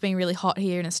it's been really hot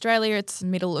here in Australia. It's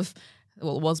it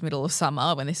was middle of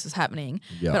summer when this was happening.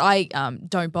 Yeah. But I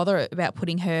don't bother about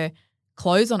putting her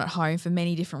clothes on at home for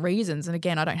many different reasons. And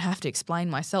again, I don't have to explain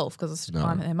myself because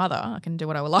I'm her mother. I can do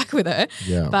what I would like with her.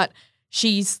 Yeah. But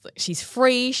she's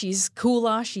free, she's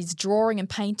cooler, she's drawing and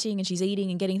painting and she's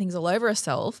eating and getting things all over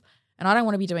herself. And I don't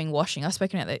want to be doing washing. I've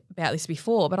spoken about this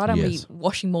before, but I don't want to be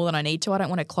washing more than I need to. I don't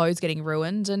want her clothes getting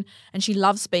ruined. And she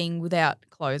loves being without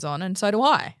clothes on, and so do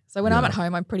I. So when I'm at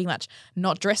home, I'm pretty much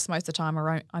not dressed most of the time,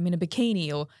 or I'm in a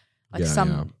bikini or like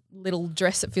little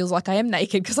dress that feels like I am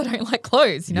naked because I don't like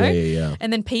clothes, you know? Yeah.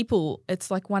 And then people,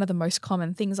 it's like one of the most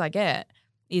common things I get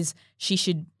is she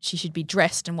should be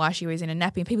dressed, and why is she always in a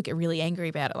nappy? And people get really angry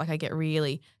about it. Like I get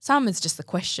really, some it's just the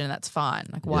question, that's fine.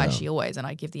 Like why is she always? And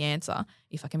I give the answer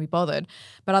if I can be bothered.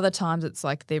 But other times it's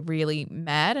like they're really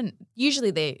mad, and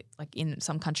usually they're like in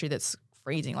some country that's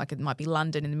freezing, like it might be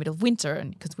London in the middle of winter,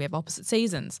 and because we have opposite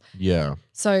seasons. Yeah.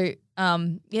 So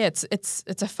it's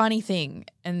a funny thing,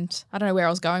 and I don't know where I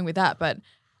was going with that, but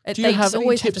do you have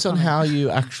any tips on how you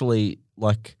actually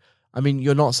like? I mean,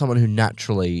 you're not someone who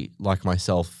naturally, like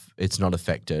myself, it's not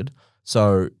affected.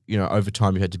 So, you know, over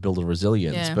time you had to build a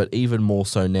resilience. Yeah. But even more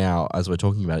so now, as we're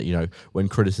talking about it, you know, when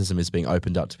criticism is being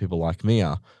opened up to people like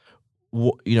Mia,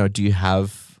 you know, do you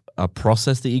have a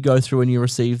process that you go through when you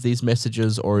receive these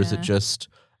messages, or is it just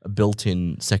a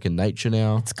built-in second nature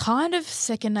now? It's kind of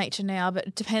second nature now, but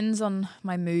it depends on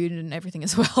my mood and everything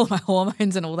as well, my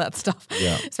hormones and all that stuff.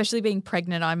 Yeah. Especially being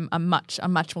pregnant, I'm much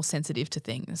more sensitive to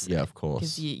things. Yeah, of course.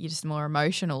 Because you're just more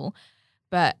emotional.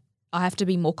 But I have to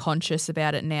be more conscious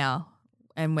about it now,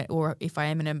 or if I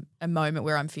am in a moment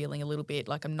where I'm feeling a little bit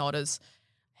like I'm not as,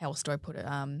 how else do I put it?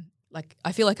 Like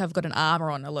I feel like I've got an armor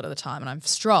on a lot of the time and I'm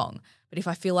strong. But if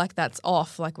I feel like that's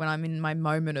off, like when I'm in my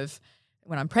moment of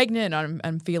when I'm pregnant and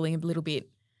I'm feeling a little bit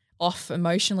off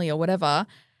emotionally or whatever,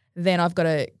 then I've got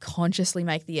to consciously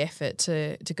make the effort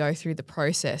to go through the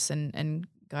process and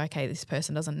go, okay, this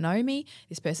person doesn't know me,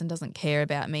 this person doesn't care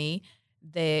about me,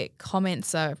 their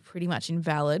comments are pretty much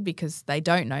invalid because they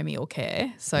don't know me or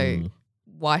care. So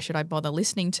why should I bother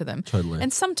listening to them? Totally.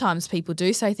 And sometimes people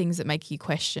do say things that make you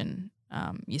question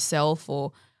yourself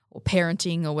or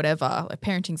parenting or whatever. Like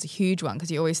parenting's a huge one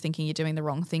because you're always thinking you're doing the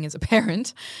wrong thing as a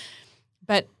parent.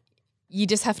 But you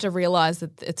just have to realise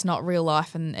that it's not real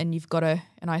life, and you've got to,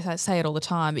 and I say it all the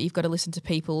time, but you've got to listen to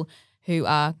people who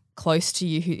are close to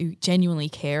you, who genuinely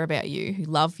care about you, who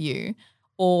love you,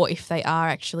 or if they are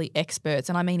actually experts,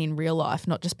 and I mean in real life,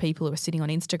 not just people who are sitting on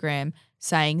Instagram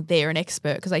saying they're an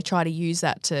expert, because they try to use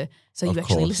that so you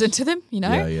actually listen to them, you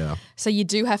know? Yeah. So you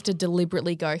do have to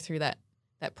deliberately go through that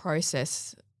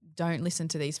process. Don't listen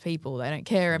to these people. They don't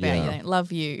care about you. They don't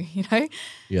love you, you know?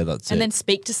 Yeah, that's it. And then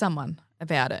speak to someone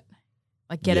about it.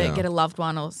 Like get a loved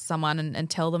one or someone and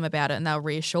tell them about it, and they'll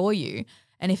reassure you.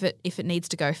 And if it needs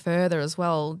to go further as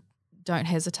well, don't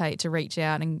hesitate to reach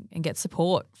out and get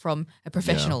support from a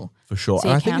professional. Yeah, for sure.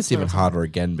 And I think it's even harder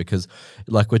again because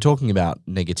like we're talking about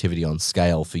negativity on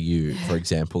scale for you, for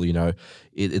example, you know,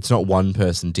 it's not one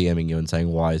person DMing you and saying,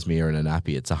 why is Mia in a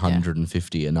nappy? It's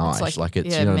 150 a night. Like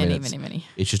it's, you know many, what I mean? many.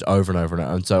 It's just over and over and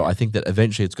over. And so I think that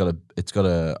eventually it's got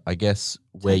to, I guess,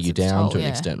 wear you down to an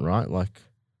extent, right? Like.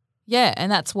 Yeah.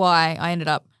 And that's why I ended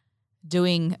up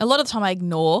doing, a lot of the time I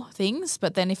ignore things,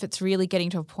 but then if it's really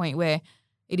getting to a point where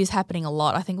it is happening a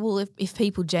lot, I think, well, if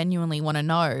people genuinely want to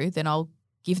know, then I'll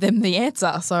give them the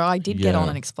answer. So I did get on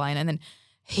and explain. And then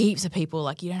heaps of people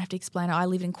like, you don't have to explain it. I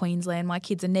live in Queensland. My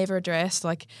kids are never addressed.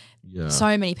 Like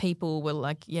so many people were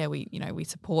like, yeah, we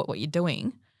support what you're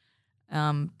doing.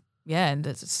 And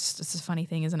it's a funny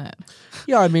thing, isn't it?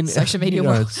 Yeah, I mean, social media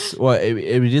world.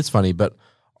 It is funny, but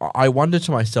I wonder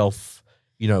to myself,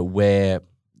 you know, where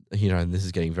and this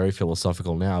is getting very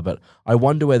philosophical now, but I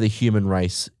wonder where the human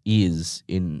race is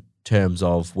in terms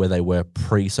of where they were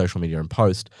pre-social media and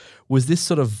post. Was this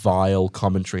sort of vile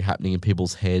commentary happening in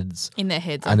people's heads? In their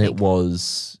heads, and I it think.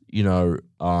 was,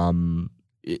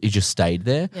 it just stayed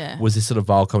there? Yeah. Was this sort of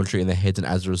vile commentary in their heads, and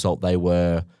as a result they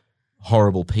were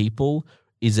horrible people?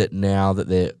 Is it now that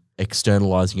they're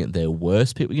externalizing it, they're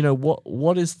worse people?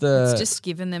 What is the... It's just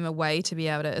given them a way to be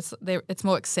able to. It's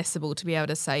more accessible to be able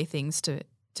to say things to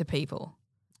people.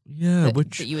 Yeah,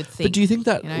 that you would think. But do you think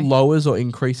that you know? lowers or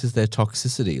increases their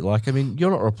toxicity? Like, I mean, you're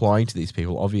not replying to these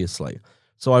people, obviously.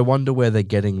 So I wonder where they're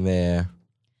getting their,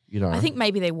 I think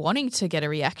maybe they're wanting to get a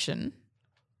reaction.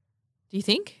 Do you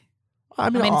think? I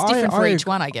mean, it's different for each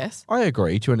one, I guess. I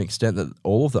agree to an extent that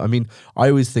all of them. I mean, I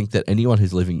always think that anyone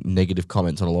who's leaving negative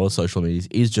comments on a lot of social medias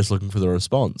is just looking for the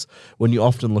response. When you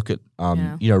often look at,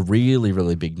 really,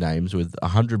 really big names with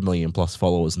 100 million plus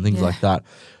followers and things like that,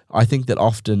 I think that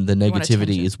often the want negativity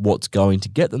attention. is what's going to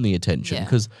get them the attention, Yeah.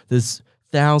 because there's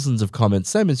thousands of comments,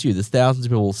 same as you. There's thousands of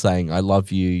people saying, I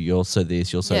love you, you're so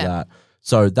this, you're so Yeah. that.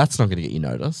 So that's not going to get you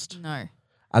noticed. No.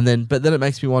 But then it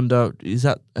makes me wonder,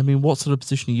 what sort of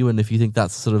position are you in if you think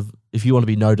that's sort of, if you want to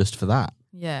be noticed for that?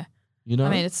 Yeah. You know? I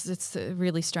mean, it's a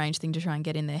really strange thing to try and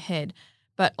get in their head,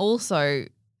 but also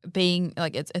being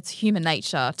like it's human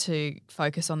nature to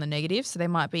focus on the negative. So there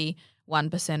might be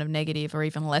 1% of negative, or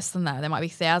even less than that. There might be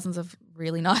thousands of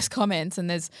really nice comments, and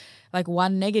there's like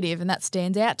one negative, and that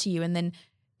stands out to you, and then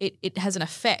it has an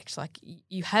effect. Like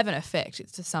you have an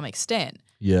effect to some extent,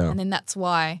 Yeah. and then that's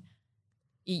why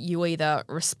you either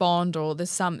respond or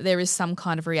there is some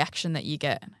kind of reaction that you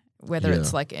get, whether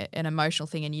it's like an emotional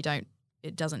thing and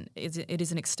it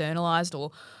isn't externalized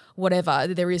or whatever.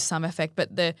 There is some effect,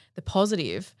 but the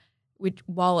positive, which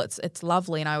while it's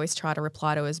lovely, and I always try to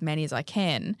reply to as many as I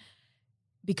can,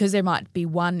 because there might be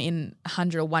 1 in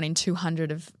 100 or 1 in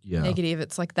 200 of negative.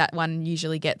 It's like that one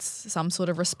usually gets some sort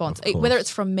of response, Of course. whether it's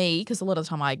from me, because a lot of the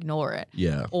time I ignore it,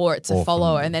 Yeah. or it's a Or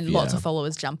follower, from- and then lots yeah. of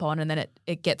followers jump on, and then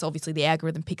it gets, obviously the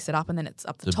algorithm picks it up, and then it's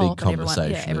up the It's a top, big and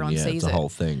conversation. everyone and, sees it's a it. whole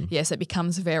thing. Yeah, so it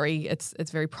becomes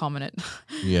it's very prominent.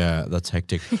 Yeah, that's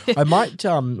hectic. I might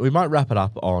we might wrap it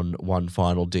up on one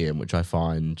final DM, which I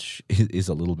find is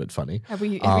a little bit funny. Have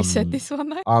we said this one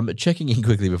though? Checking in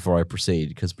quickly before I proceed,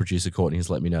 because producer Courtney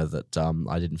has let me know that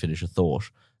I didn't finish a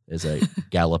thought. There's a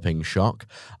galloping shock.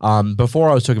 Before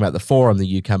I was talking about the forum, the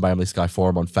You Can Buy Emily Sky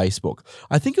forum on Facebook,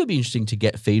 I think it would be interesting to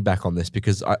get feedback on this,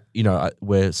 because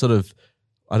we're sort of,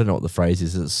 I don't know what the phrase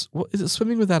is. Is it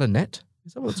swimming without a net?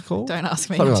 Is that what it's called? Don't ask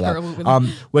me. Something I'm like terrible with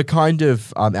that. We're kind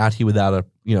of out here without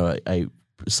a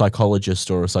psychologist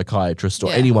or a psychiatrist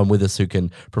or anyone with us who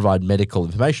can provide medical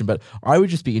information. But I would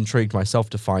just be intrigued myself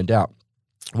to find out,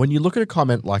 when you look at a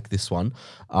comment like this one,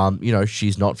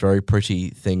 she's not very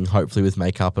pretty thing, hopefully with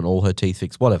makeup and all her teeth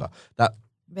fixed, whatever. That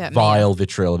About vile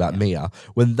vitriol about Mia.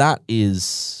 When that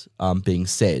is being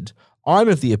said, I'm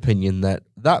of the opinion that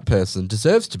that person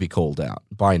deserves to be called out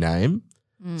by name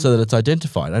so that it's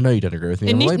identified. I know you don't agree with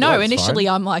me. Emily, but that's initially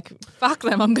fine. I'm like, fuck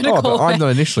them, I'm going to call but I'm them. not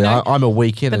initially. I'm a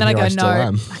week in, But and then I here go, I still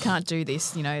am. I can't do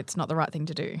this. It's not the right thing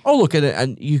to do. Oh, look,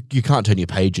 and you can't turn your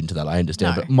page into that. I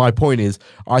understand. No. But my point is,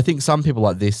 I think some people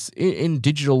like this, in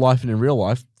digital life and in real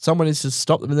life, someone needs to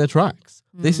stop them in their tracks.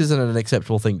 This isn't an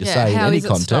acceptable thing to say in how any is it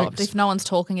stopped? context. If no one's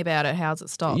talking about it, how's it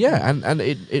stopped? Yeah, and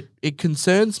it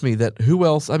concerns me that who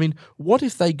else? I mean, what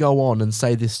if they go on and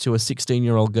say this to a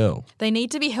 16-year-old girl? They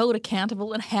need to be held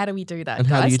accountable, and how do we do that, And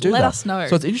guys? how do you do Let that? us know.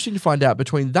 So it's interesting to find out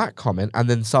between that comment and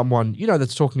then someone,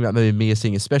 that's talking about maybe Mia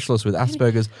seeing a specialist with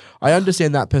Asperger's. I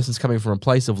understand that person's coming from a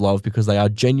place of love because they are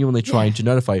genuinely trying to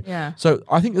notify you. Yeah. So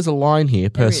I think there's a line here,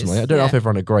 personally. is, I don't know if yeah.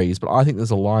 everyone agrees, but I think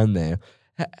there's a line there.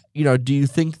 Do you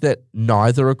think that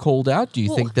neither are called out? Do you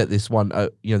Well- think that this one,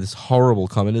 this horrible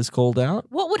comment is called out?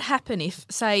 What would happen if,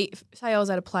 say I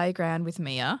was at a playground with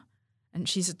Mia, and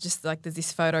she's just like, there's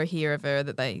this photo here of her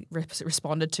that they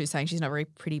responded to saying she's not very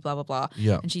pretty, blah, blah, blah.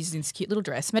 Yeah. And she's in this cute little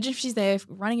dress. Imagine if she's there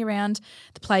running around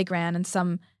the playground and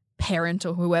some parent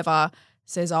or whoever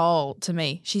says, oh, to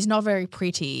me, she's not very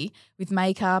pretty with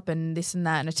makeup and this and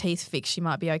that and her teeth fixed. She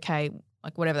might be okay.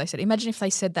 Like whatever they said. Imagine if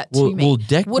they said that to me. Well,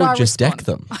 Deck would I just deck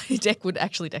respond? them. Deck would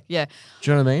actually deck, yeah.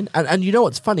 Do you know what I mean? And you know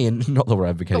what's funny, and not that we're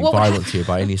advocating what would violence here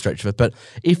by any stretch of it, but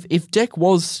if Deck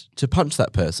was to punch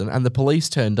that person and the police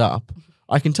turned up,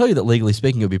 I can tell you that legally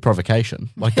speaking it would be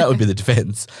provocation. Like that would be the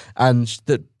defense. And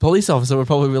the police officer would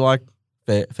probably be like,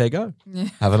 fair go. Yeah,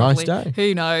 Have a nice probably. day.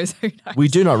 Who knows? Who knows? We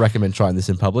do not recommend trying this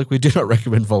in public. We do not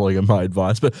recommend following my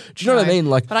advice. But do you know what I No. mean?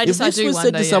 Like But I if do this was said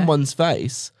wonder, to yeah. someone's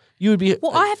face, You would be.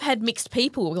 Well, I have had mixed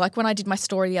people. Like when I did my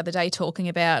story the other day talking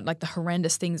about like the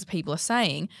horrendous things people are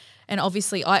saying, and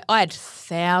obviously I had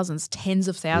thousands, tens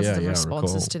of thousands of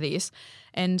responses to this,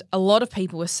 and a lot of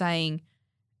people were saying,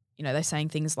 you know, they're saying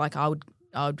things like I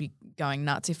would be going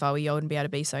nuts if I were you. I wouldn't be able to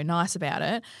be so nice about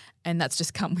it. And that's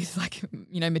just come with like,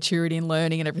 you know, maturity and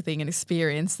learning and everything and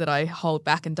experience that I hold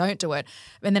back and don't do it.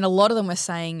 And then a lot of them were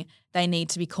saying they need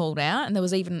to be called out. And there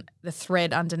was even the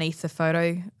thread underneath the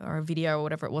photo or a video or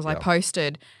whatever it was I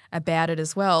posted about it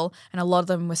as well. And a lot of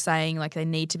them were saying like they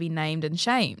need to be named and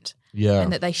shamed. Yeah.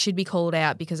 And that they should be called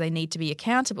out because they need to be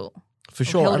accountable. For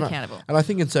sure. Held accountable. And I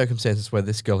think in circumstances where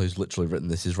this girl who's literally written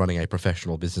this is running a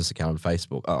professional business account on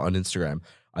Facebook, on Instagram,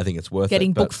 I think it's worth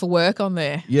getting it. booked for work on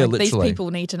there. Yeah, like literally. These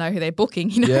people need to know who they're booking.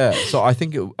 You know? Yeah, so I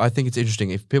think it's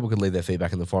interesting. If people could leave their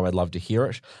feedback in the forum, I'd love to hear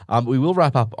it. We will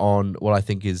wrap up on what I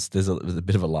think is there's a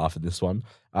bit of a laugh in this one.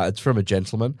 It's from a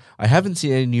gentleman. I haven't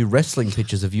seen any new wrestling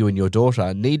pictures of you and your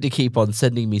daughter. Need to keep on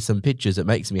sending me some pictures. It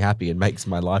makes me happy and makes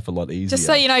my life a lot easier. Just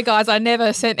so you know, guys, I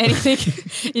never sent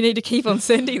anything. You need to keep on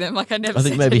sending them. Like I never. I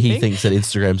think sent maybe anything. he thinks that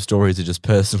Instagram stories are just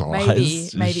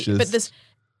personalized. Maybe. Just- But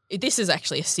this is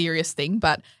actually a serious thing,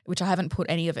 but which I haven't put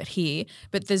any of it here.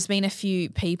 But there's been a few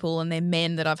people and they're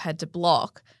men that I've had to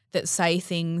block that say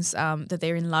things that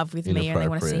they're in love with me and they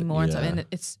want to see more and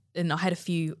stuff. And I had a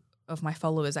few of my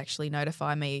followers actually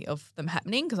notify me of them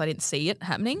happening because I didn't see it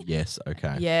happening. Yes,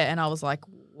 okay. Yeah, and I was like,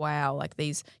 wow, like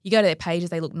these, you go to their pages,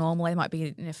 they look normal. They might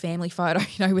be in a family photo,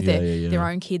 you know, with their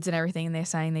own kids and everything, and they're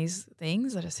saying these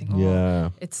things. I just think,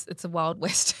 it's a Wild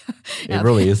West. It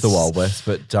really is the Wild West.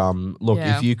 But look,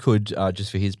 Yeah. if you could,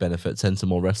 just for his benefit, send some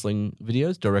more wrestling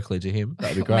videos directly to him,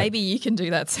 that'd be great. Maybe you can do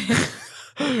that, Sam.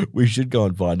 We should go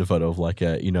and find a photo of like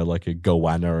a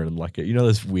goanna and like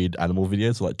those weird animal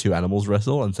videos where like two animals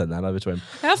wrestle and send that over to him.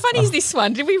 How funny is this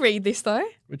one? Did we read this though?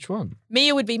 Which one?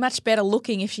 Mia would be much better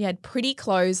looking if she had pretty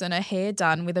clothes and her hair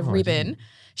done with a ribbon.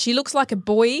 She looks like a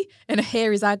boy and her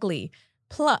hair is ugly.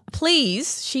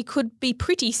 Please, she could be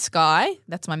pretty, Sky.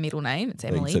 That's my middle name. It's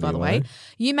Emily, by the way.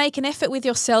 You make an effort with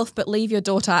yourself but leave your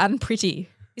daughter unpretty.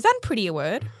 Is unpretty a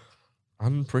word?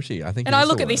 Unpretty, I think. And I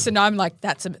look at this and I'm like,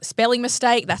 that's a spelling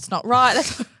mistake. That's not right.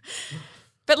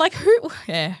 But like who?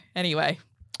 Yeah, anyway.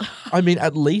 I mean,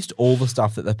 at least all the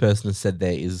stuff that person has said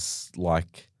there is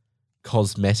like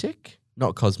cosmetic.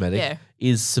 Not cosmetic,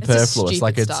 is superfluous.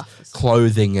 Like it's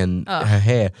clothing and her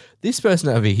hair. This person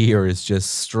over here is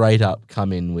just straight up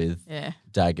come in with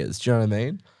daggers. Do you know what I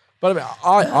mean? But I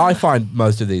mean, I find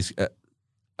most of these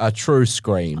a true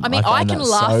scream. I mean, I can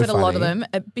laugh at a lot of them.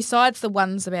 Besides the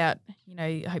ones about,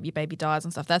 I hope your baby dies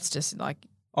and stuff. That's just like.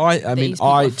 I mean,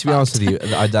 to be honest with you,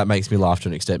 that makes me laugh to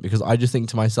an extent because I just think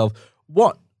to myself,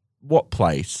 what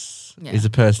place is a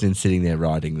person sitting there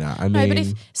writing that? I mean, but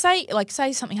if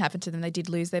say something happened to them, they did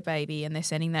lose their baby, and they're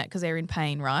sending that because they're in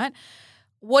pain, right?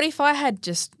 What if I had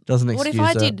just doesn't what excuse if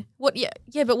I that. did what?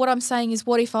 Yeah, but what I'm saying is,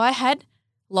 what if I had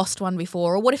lost one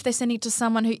before, or what if they're sending it to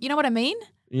someone who, you know what I mean?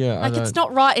 Yeah, like it's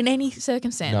not right in any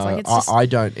circumstance. No, like it's just, I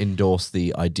don't endorse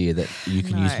the idea that you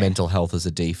can use mental health as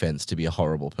a defense to be a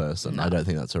horrible person. I don't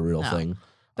think that's a real thing.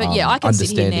 But I can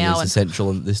sit here understanding now is and essential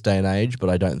in this day and age, but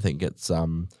I don't think it's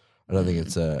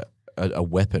a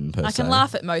weapon per se. I can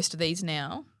laugh at most of these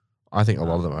now. I think a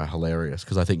lot of them are hilarious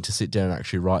because I think to sit down and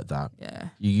actually write that. Yeah.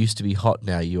 You used to be hot,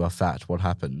 now you are fat. What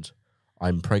happened?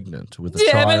 I'm pregnant with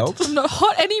a child. But I'm not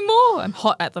hot anymore. I'm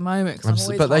hot at the moment.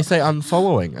 But they say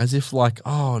unfollowing as if like,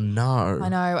 oh no. I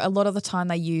know. A lot of the time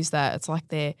they use that. It's like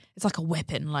it's like a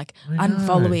weapon, like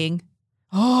unfollowing.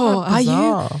 Oh, are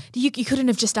you? You couldn't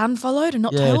have just unfollowed and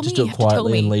not tell me? Just do it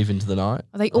quietly and leave into the night.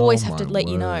 They always have to let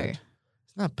you know. Isn't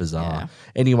that bizarre? Yeah.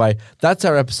 Anyway, that's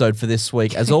our episode for this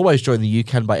week. As always, join the You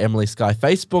Can by Emily Sky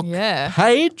Facebook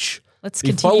page. Let's be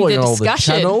continue following the all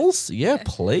discussion. the channels. Yeah,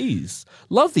 please.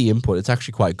 Love the input. It's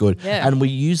actually quite good. Yeah. And we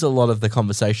use a lot of the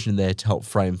conversation in there to help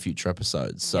frame future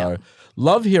episodes. So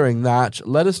love hearing that.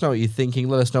 Let us know what you're thinking.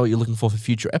 Let us know what you're looking for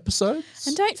future episodes.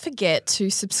 And don't forget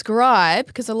to subscribe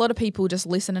because a lot of people just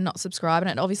listen and not subscribe, and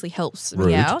it obviously helps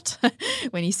me out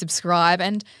when you subscribe.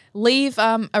 And leave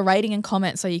a rating and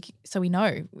comment so we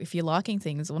know if you're liking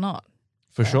things or not.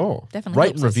 For sure. Definitely.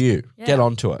 Rate and review. Get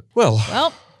onto it.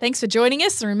 Well, thanks for joining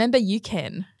us, and remember, you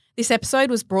can. This episode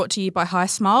was brought to you by Hi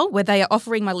Smile, where they are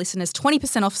offering my listeners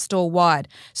 20% off store-wide.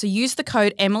 So use the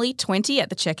code Emily20 at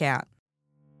the checkout.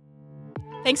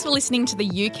 Thanks for listening to the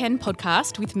You Can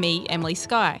podcast with me, Emily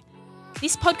Sky.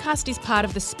 This podcast is part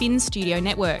of the Spin Studio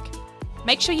Network.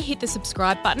 Make sure you hit the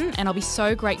subscribe button, and I'll be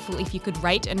so grateful if you could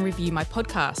rate and review my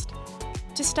podcast.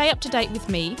 To stay up to date with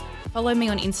me, follow me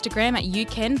on Instagram at You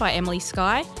Can by Emily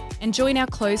Sky, and join our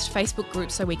closed Facebook group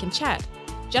so we can chat.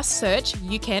 Just search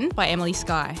You Can by Emily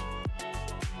Sky.